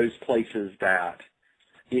one of those places that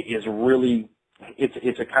is really,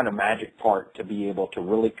 it's a kind of magic part to be able to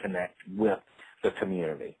really connect with the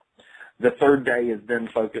community. The third day is then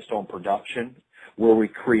focused on production, where we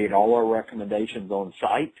create all our recommendations on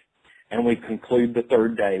site, and we conclude the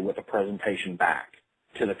third day with a presentation back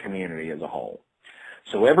to the community as a whole.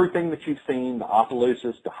 So everything that you've seen, the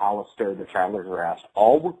Opelousas, the Hollister, the Traveler's Rest,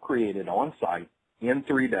 all were created on site in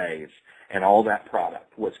 3 days, and all that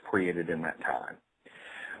product was created in that time.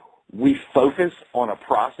 We focus on a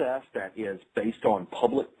process that is based on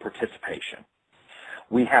public participation.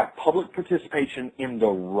 We have public participation in the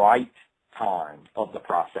right time of the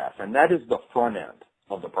process, and that is the front end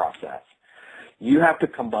of the process. You have to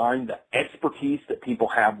combine the expertise that people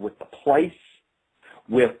have with the place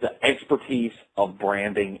with the expertise of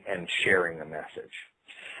branding and sharing a message.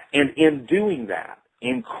 And in doing that,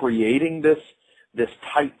 in creating this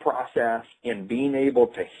tight process, in being able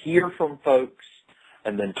to hear from folks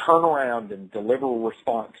and then turn around and deliver a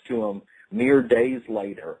response to them mere days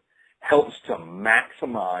later, helps to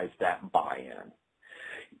maximize that buy-in.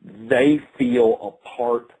 They feel a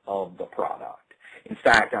part of the product. In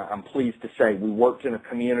fact, I'm pleased to say we worked in a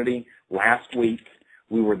community last week.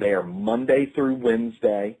 We were there Monday through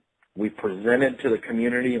Wednesday. We presented to the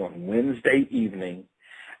community on Wednesday evening.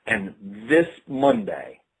 And this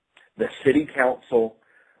Monday, the city council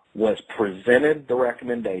was presented the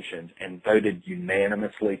recommendations and voted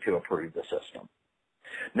unanimously to approve the system.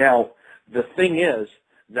 Now, the thing is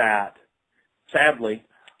that, sadly,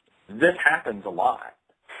 this happens a lot,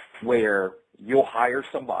 where you'll hire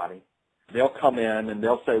somebody, they'll come in and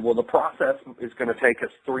they'll say, well, the process is going to take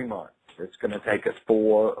us 3 months. It's going to take us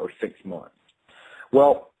 4 or 6 months.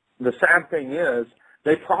 Well, the sad thing is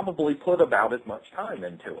they probably put about as much time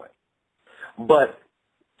into it. But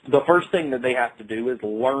the first thing that they have to do is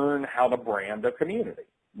learn how to brand a community,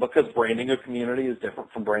 because branding a community is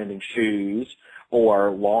different from branding shoes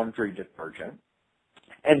or laundry detergent.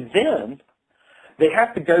 And then they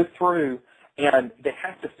have to go through and they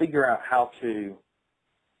have to figure out how to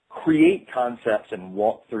create concepts and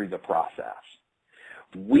walk through the process.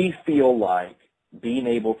 We feel like being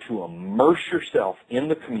able to immerse yourself in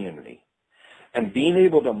the community and being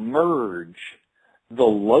able to merge the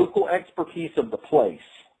local expertise of the place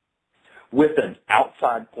with an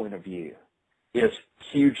outside point of view is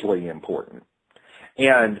hugely important.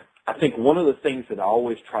 And I think one of the things that I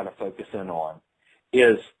always try to focus in on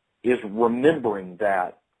is remembering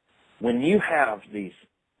that when you have these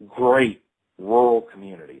great rural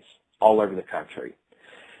communities all over the country,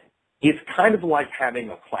 it's kind of like having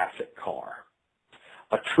a classic car,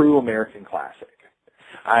 a true American classic.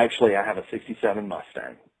 I have a 67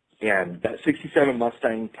 Mustang, and that 67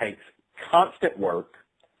 Mustang takes constant work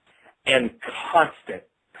and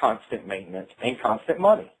constant maintenance and constant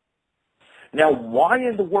money. Now, why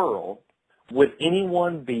in the world would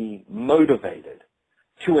anyone be motivated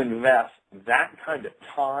to invest that kind of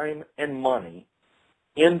time and money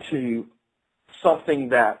into something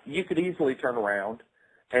that you could easily turn around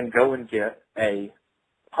and go and get a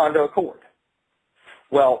Honda Accord?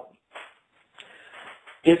 Well,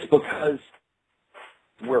 it's because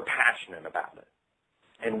we're passionate about it,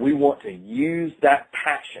 and we want to use that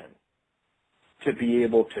passion to be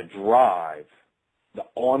able to drive the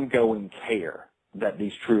ongoing care that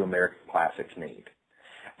these true American classics need.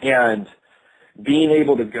 And being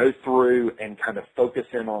able to go through and kind of focus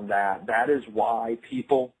in on that, that is why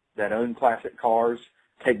people that own classic cars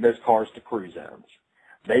take those cars to cruise ins.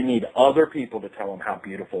 They need other people to tell them how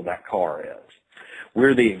beautiful that car is.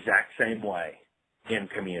 We're the exact same way in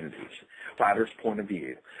communities. Fighter's point of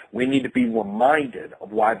view. We need to be reminded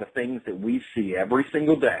of why the things that we see every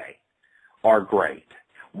single day are great,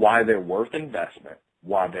 why they're worth investment,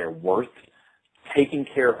 why they're worth taking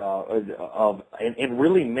care of and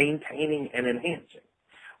really maintaining and enhancing.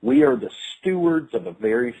 We are the stewards of a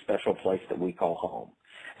very special place that we call home.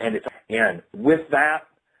 And with that,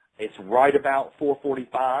 it's right about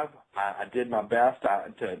 4:45. I did my best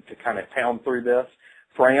to kind of pound through this.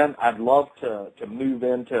 Fran, I'd love to move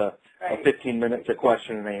into a 15 minutes of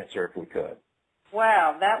question and answer if we could.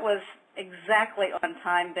 Wow, that was exactly on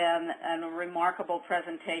time, Ben, and a remarkable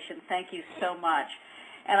presentation. Thank you so much.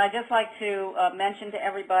 And I'd just like to mention to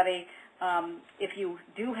everybody, if you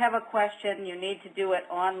do have a question, you need to do it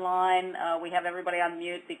online. We have everybody on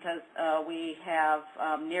mute because we have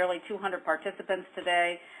nearly 200 participants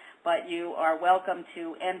today, but you are welcome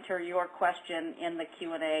to enter your question in the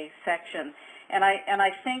Q&A section. And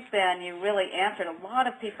I think, Ben, you really answered. A lot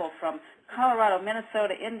of people from Colorado,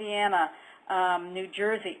 Minnesota, Indiana, New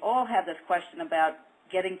Jersey all have this question about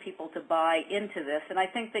getting people to buy into this, and I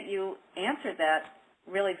think that you answered that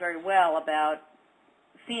really very well about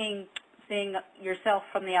seeing yourself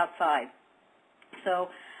from the outside. So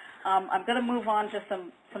I'm going to move on to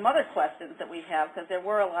some other questions that we have, because there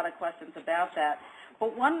were a lot of questions about that.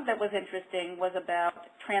 But one that was interesting was about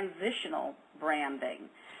transitional branding.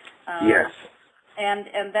 Yes. And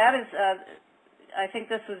that is, I think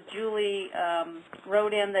this was Julie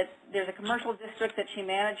wrote in that there's a commercial district that she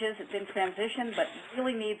manages. It's in transition, but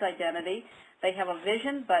really needs identity. They have a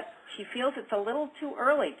vision, but she feels it's a little too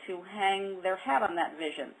early to hang their hat on that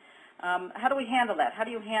vision. How do we handle that? How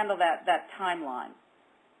do you handle that timeline?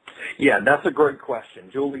 Yeah, that's a great question,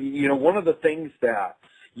 Julie. You know, one of the things that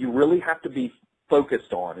you really have to be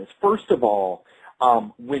focused on is, first of all,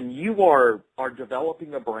 when you are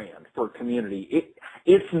developing a brand for a community,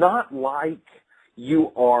 it's not like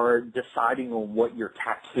you are deciding on what your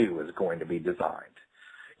tattoo is going to be designed.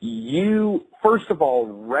 You, first of all,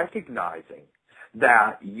 recognizing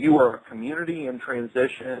that you are a community in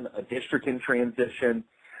transition, a district in transition,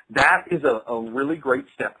 that is a really great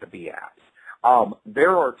step to be at.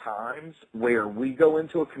 There are times where we go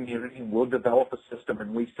into a community and we'll develop a system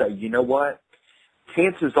and we say, you know what,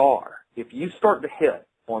 chances are, if you start to hit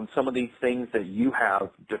on some of these things that you have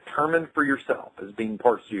determined for yourself as being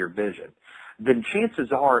parts of your vision, then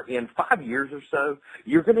chances are in 5 years or so,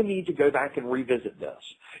 you're going to need to go back and revisit this.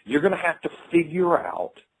 You're going to have to figure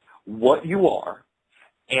out what you are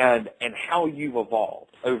and how you've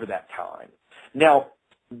evolved over that time. Now,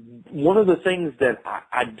 one of the things that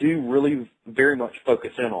I do really very much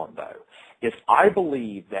focus in on, though, is I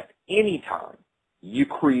believe that anytime you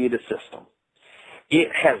create a system, it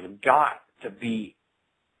has got to be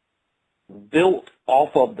built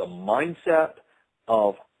off of the mindset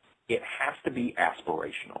of it has to be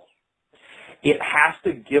aspirational. It has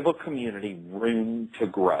to give a community room to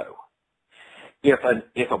grow.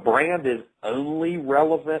 If a brand is only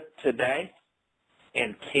relevant today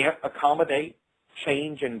and can't accommodate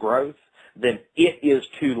change and growth, then it is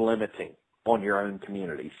too limiting on your own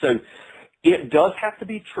community. So it does have to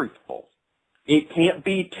be truthful. It can't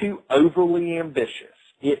be too overly ambitious.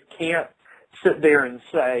 It can't sit there and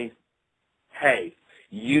say, hey,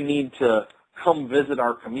 you need to come visit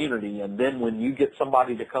our community, and then when you get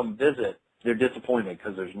somebody to come visit, they're disappointed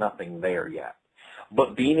because there's nothing there yet.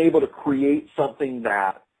 But being able to create something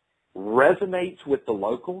that resonates with the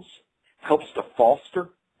locals, helps to foster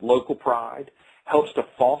local pride, helps to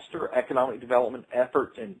foster economic development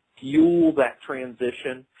efforts and fuel that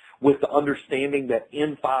transition with the understanding that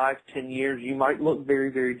in 5, 10 years you might look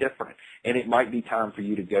very, very different, and it might be time for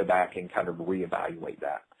you to go back and kind of reevaluate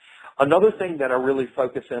that. Another thing that I really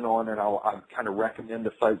focus in on, and I kind of recommend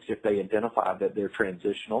to folks if they identify that they're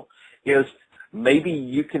transitional, is maybe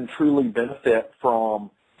you can truly benefit from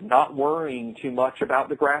not worrying too much about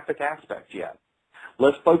the graphic aspect yet.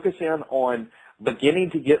 Let's focus in on beginning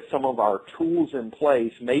to get some of our tools in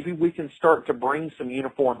place. Maybe we can start to bring some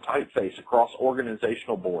uniform typeface across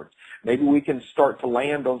organizational boards. Maybe we can start to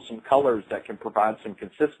land on some colors that can provide some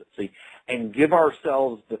consistency and give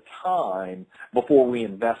ourselves the time before we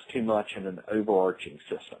invest too much in an overarching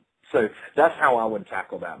system. So that's how I would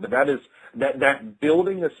tackle that. But that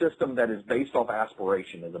building a system that is based off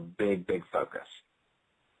aspiration is a big, big focus.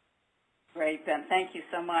 Great, Ben. Thank you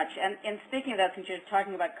so much. And speaking of that, since you're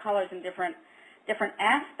talking about colors and different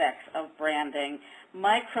aspects of branding,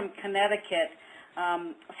 Mike from Connecticut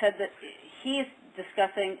said that he's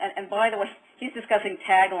discussing, and by the way, he's discussing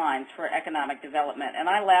taglines for economic development. And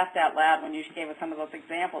I laughed out loud when you gave us some of those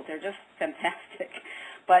examples. They're just fantastic.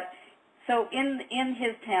 But so in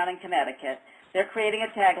his town in Connecticut, they're creating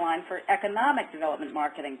a tagline for economic development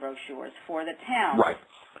marketing brochures for the town. Right.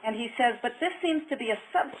 And he says, but this seems to be a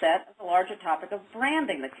subset of the larger topic of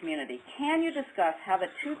branding the community. Can you discuss how the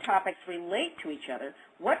two topics relate to each other?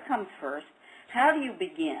 What comes first? How do you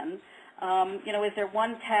begin? Is there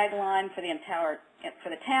one tagline for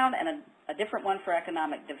the town and a different one for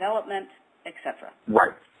economic development, et cetera?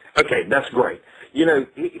 Right. Okay, that's great.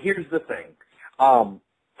 Here's the thing.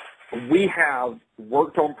 We have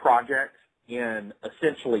worked on projects in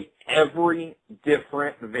essentially every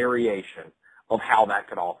different variation of how that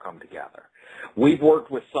could all come together. We've worked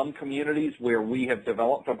with some communities where we have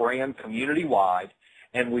developed a brand community-wide,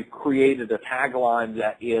 and we've created a tagline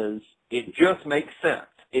that it just makes sense.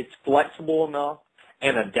 It's flexible enough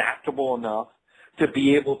and adaptable enough to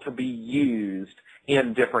be able to be used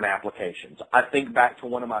in different applications. I think back to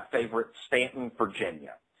one of my favorites, Stanton,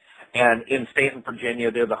 Virginia. And in Stanton,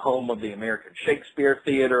 Virginia, they're the home of the American Shakespeare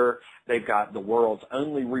Theater. They've got the world's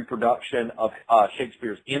only reproduction of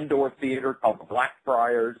Shakespeare's indoor theater called the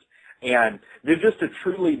Blackfriars. And they're just a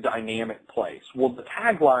truly dynamic place. Well, the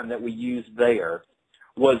tagline that we used there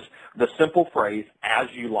was the simple phrase, as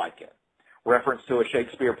you like it. Reference to a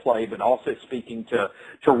Shakespeare play, but also speaking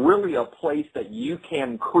to really a place that you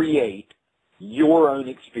can create your own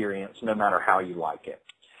experience no matter how you like it.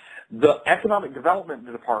 The Economic Development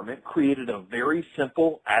Department created a very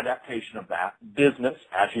simple adaptation of that, business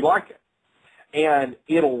as you like it. And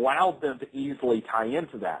it allowed them to easily tie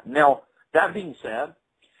into that. Now, that being said,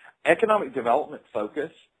 economic development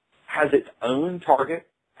focus has its own target,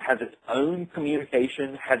 has its own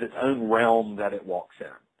communication, has its own realm that it walks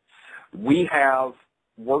in. We have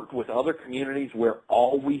worked with other communities where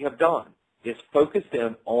all we have done is focused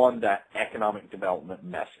in on that economic development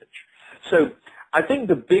message. So I think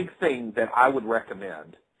the big thing that I would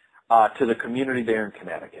recommend to the community there in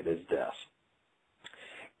Connecticut is this.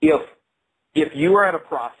 If you are at a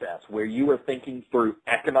process where you are thinking through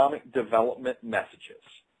economic development messages,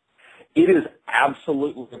 it is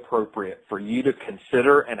absolutely appropriate for you to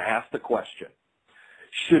consider and ask the question,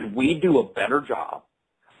 should we do a better job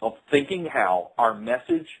of thinking how our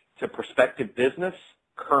message to prospective business,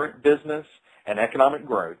 current business, and economic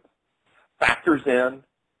growth factors in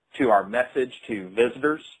to our message to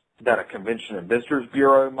visitors that a Convention and Visitors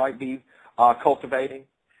Bureau might be cultivating?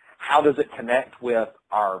 How does it connect with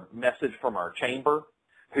our message from our chamber,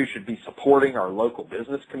 who should be supporting our local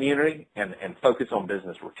business community and focus on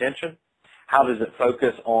business retention? How does it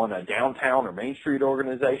focus on a downtown or Main Street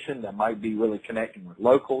organization that might be really connecting with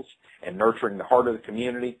locals and nurturing the heart of the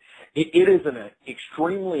community? It is an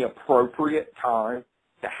extremely appropriate time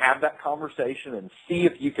to have that conversation and see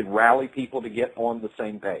if you can rally people to get on the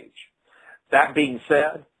same page. That being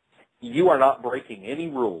said, you are not breaking any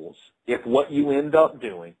rules if what you end up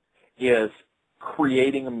doing is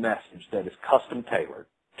creating a message that is custom tailored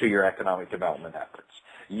to your economic development efforts.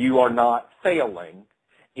 You are not failing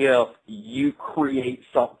if you create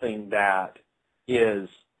something that is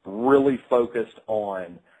really focused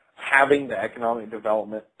on having the economic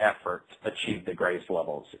development efforts achieve the greatest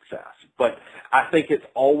level of success. But I think it's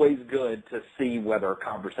always good to see whether a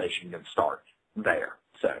conversation can start there.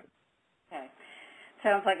 Okay.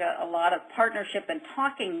 Sounds like a lot of partnership and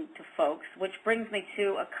talking to folks, which brings me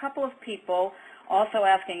to a couple of people also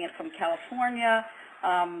asking it from California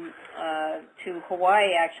to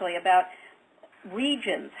Hawaii, actually, about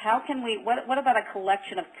regions. How can we, what about a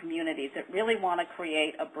collection of communities that really want to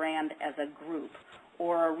create a brand as a group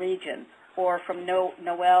or a region? Or from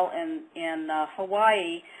Noel in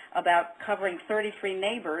Hawaii about covering 33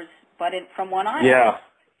 neighbors, but from one island.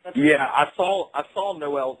 Yeah, I saw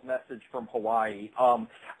Noel's message from Hawaii.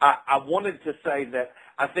 I wanted to say that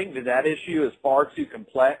I think that issue is far too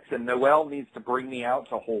complex, and Noel needs to bring me out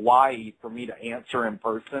to Hawaii for me to answer in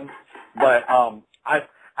person. But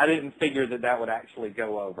I didn't figure that would actually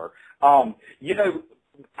go over.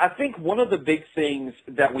 I think one of the big things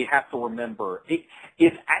that we have to remember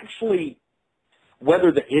is actually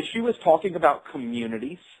whether the issue is talking about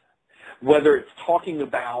communities, whether it's talking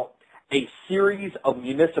about a series of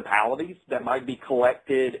municipalities that might be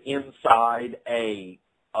collected inside a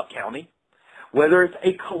county, whether it's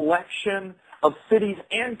a collection of cities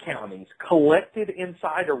and counties collected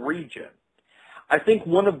inside a region. I think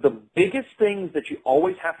one of the biggest things that you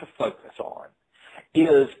always have to focus on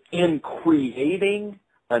is in creating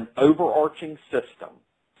an overarching system.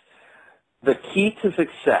 The key to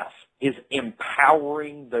success is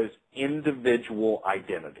empowering those individual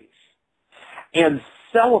identities and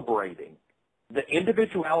celebrating the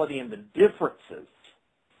individuality and the differences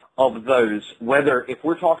of those, whether if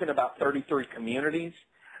we're talking about 33 communities,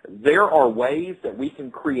 there are ways that we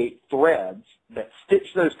can create threads that stitch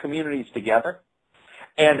those communities together,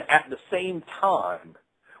 and at the same time,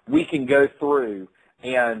 we can go through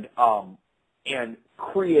and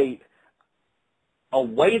create a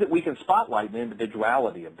way that we can spotlight the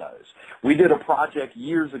individuality of those. We did a project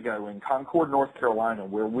years ago in Concord, North Carolina,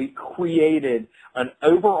 where we created an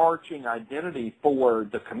overarching identity for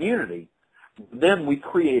the community. Then we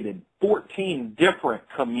created 14 different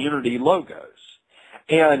community logos.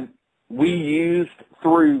 And we used,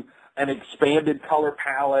 through an expanded color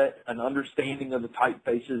palette, an understanding of the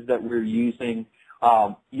typefaces that we're using,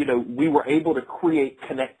 we were able to create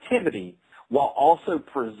connectivity while also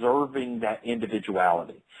preserving that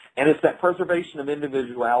individuality. And it's that preservation of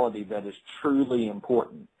individuality that is truly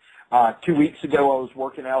important. 2 weeks ago, I was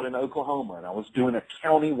working out in Oklahoma, and I was doing a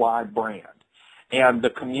county-wide brand. And the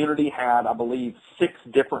community had, I believe, 6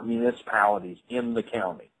 different municipalities in the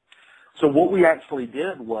county. So what we actually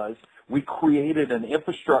did was we created an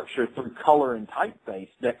infrastructure through color and typeface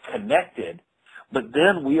that connected, but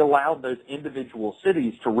then we allowed those individual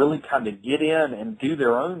cities to really kind of get in and do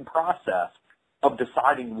their own process of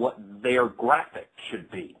deciding what their graphic should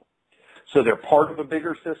be. So they're part of a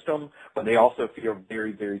bigger system, but they also feel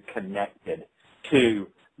very, very connected to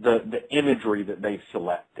the imagery that they've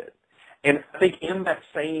selected. And I think in that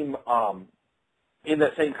same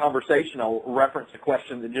conversation, I'll reference a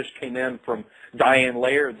question that just came in from Diane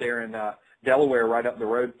Laird there in Delaware, right up the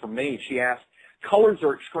road from me. She asked, colors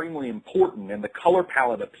are extremely important, and the color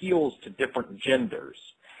palette appeals to different genders.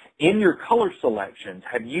 In your color selections,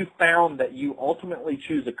 have you found that you ultimately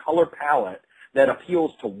choose a color palette that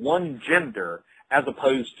appeals to one gender as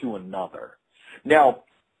opposed to another? Now,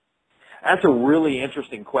 that's a really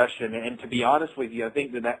interesting question, and to be honest with you, I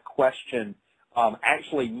think that question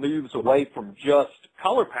actually moves away from just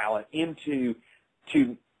color palette into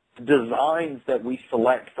designs that we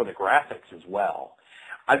select for the graphics as well.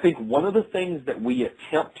 I think one of the things that we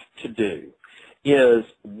attempt to do is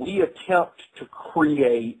we attempt to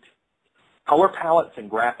create color palettes and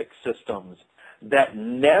graphic systems that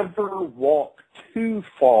never walk too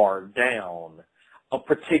far down a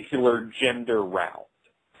particular gender route.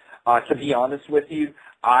 To be honest with you,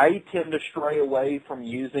 I tend to stray away from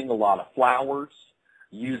using a lot of flowers,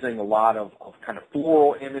 using a lot of kind of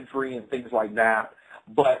floral imagery and things like that.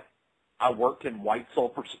 But I worked in White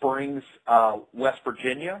Sulphur Springs, West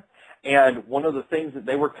Virginia, and one of the things that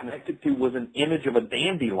they were connected to was an image of a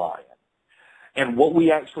dandelion. And what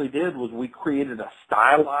we actually did was we created a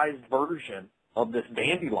stylized version of this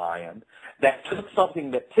dandelion that took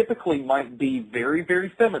something that typically might be very,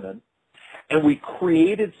 very feminine, and we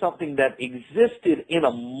created something that existed in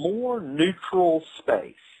a more neutral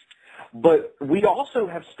space. But we also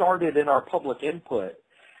have started in our public input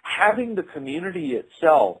having the community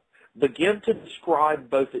itself begin to describe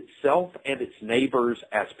both itself and its neighbors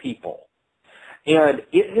as people. And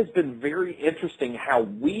it has been very interesting how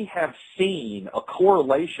we have seen a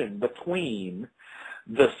correlation between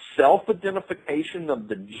the self-identification of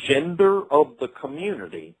the gender of the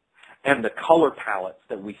community and the color palettes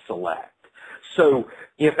that we select. So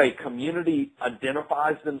if a community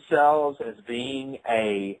identifies themselves as being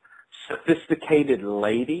a sophisticated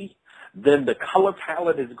lady, then the color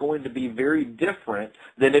palette is going to be very different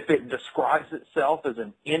than if it describes itself as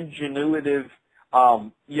an ingenious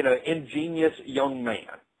young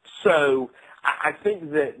man. So I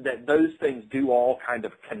think that those things do all kind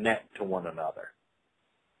of connect to one another.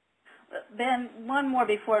 Ben, one more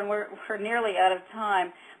before, and we're nearly out of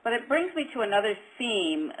time, but it brings me to another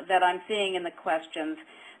theme that I'm seeing in the questions,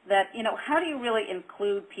 that, how do you really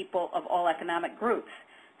include people of all economic groups?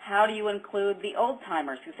 How do you include the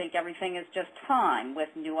old-timers who think everything is just fine with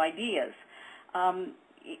new ideas?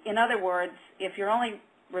 In other words, if you're only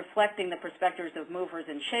reflecting the perspectives of movers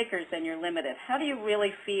and shakers, then you're limited. How do you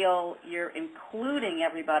really feel you're including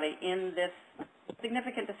everybody in this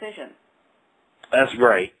significant decision? That's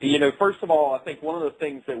great. First of all, I think one of the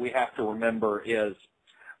things that we have to remember is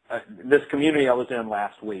this community I was in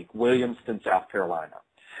last week, Williamston, South Carolina.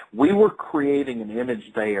 We were creating an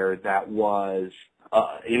image there that was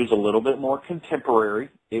it was a little bit more contemporary.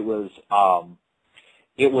 It was a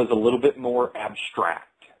little bit more abstract.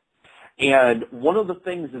 And one of the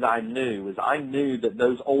things that I knew is I knew that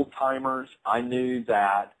those old timers, I knew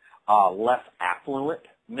that less affluent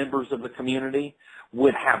members of the community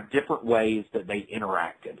would have different ways that they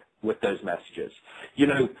interacted with those messages.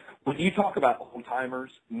 When you talk about old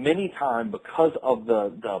timers, many times because of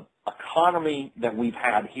the economy that we've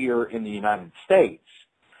had here in the United States,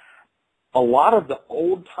 a lot of the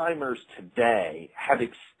old timers today have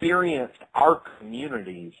experienced our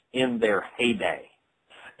communities in their heyday.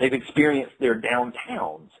 They've experienced their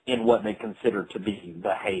downtowns in what they consider to be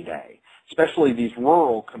the heyday, especially these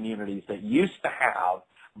rural communities that used to have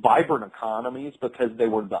vibrant economies because they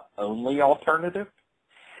were the only alternative.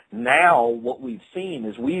 Now what we've seen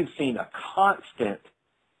is we've seen a constant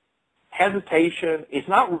hesitation. It's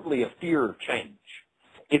not really a fear of change.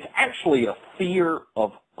 It's actually a fear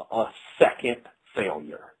of a second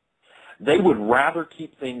failure. They would rather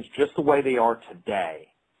keep things just the way they are today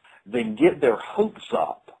than get their hopes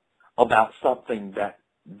up about something that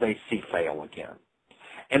they see fail again.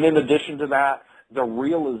 And in addition to that, the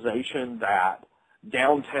realization that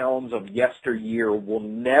downtowns of yesteryear will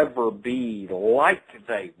never be like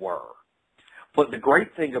they were. But the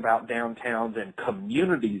great thing about downtowns and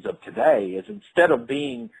communities of today is instead of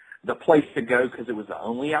being the place to go because it was the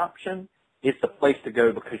only option, it's the place to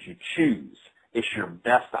go because you choose. It's your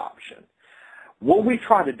best option. What we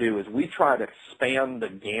try to do is we try to span the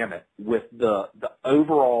gamut with the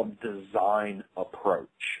overall design approach.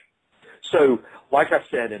 So, like I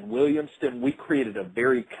said, in Williamston, we created a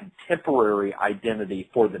very contemporary identity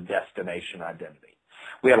for the destination identity.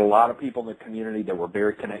 We had a lot of people in the community that were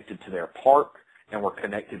very connected to their park and were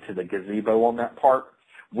connected to the gazebo on that park.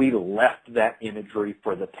 we left that imagery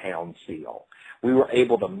for the town seal. We were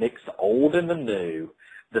able to mix the old and the new,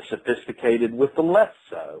 the sophisticated with the less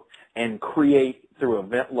so, and create through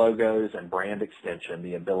event logos and brand extension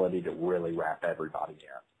the ability to really wrap everybody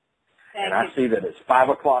in. And I see that it's 5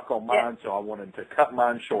 o'clock on mine, so I wanted to cut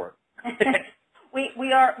mine short.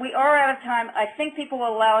 We are out of time. I think people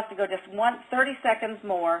will allow us to go just 30 seconds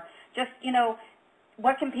more. Just, you know,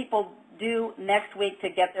 what can people do next week to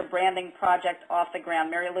get their branding project off the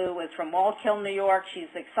ground? Mary Lou is from Wallkill, New York. She's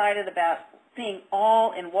excited about seeing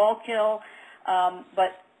all in Wallkill.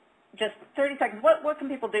 But just 30 seconds, what can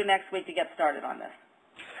people do next week to get started on this?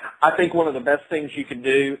 I think one of the best things you can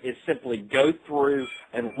do is simply go through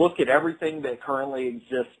and look at everything that currently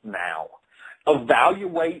exists now.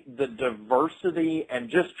 Evaluate the diversity and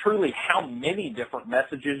just truly how many different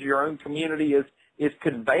messages your own community is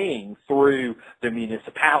conveying through the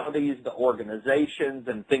municipalities, the organizations,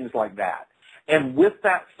 and things like that. And with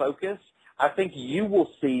that focus, I think you will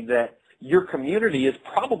see that your community is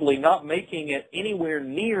probably not making it anywhere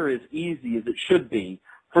near as easy as it should be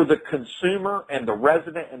for the consumer and the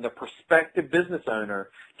resident and the prospective business owner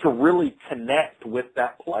to really connect with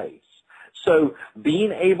that place. So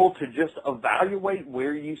being able to just evaluate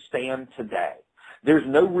where you stand today. There's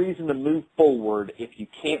no reason to move forward if you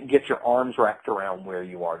can't get your arms wrapped around where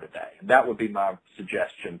you are today. And that would be my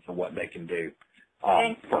suggestion for what they can do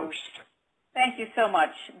first. Thank you so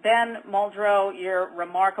much. Ben Muldrow, you're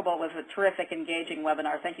remarkable. It was a terrific, engaging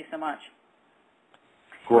webinar. Thank you so much.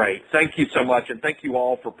 Great. Thank you so much, and thank you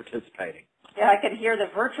all for participating. Yeah, I could hear the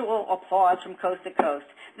virtual applause from coast to coast.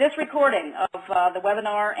 This recording of the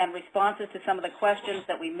webinar and responses to some of the questions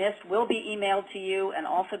that we missed will be emailed to you and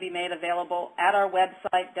also be made available at our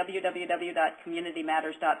website,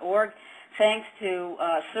 www.communitymatters.org. Thanks to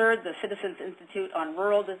CIRD, the Citizens Institute on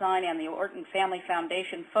Rural Design, and the Orton Family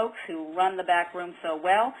Foundation folks who run the back room so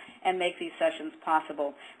well and make these sessions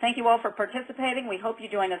possible. Thank you all for participating. We hope you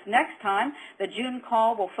join us next time. The June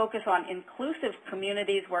call will focus on inclusive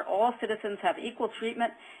communities where all citizens have equal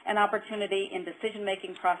treatment and opportunity in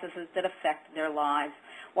decision-making processes that affect their lives.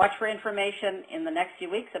 Watch for information in the next few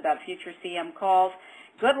weeks about future CM calls.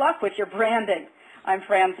 Good luck with your branding. I'm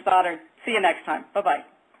Fran Stoddard. See you next time. Bye-bye.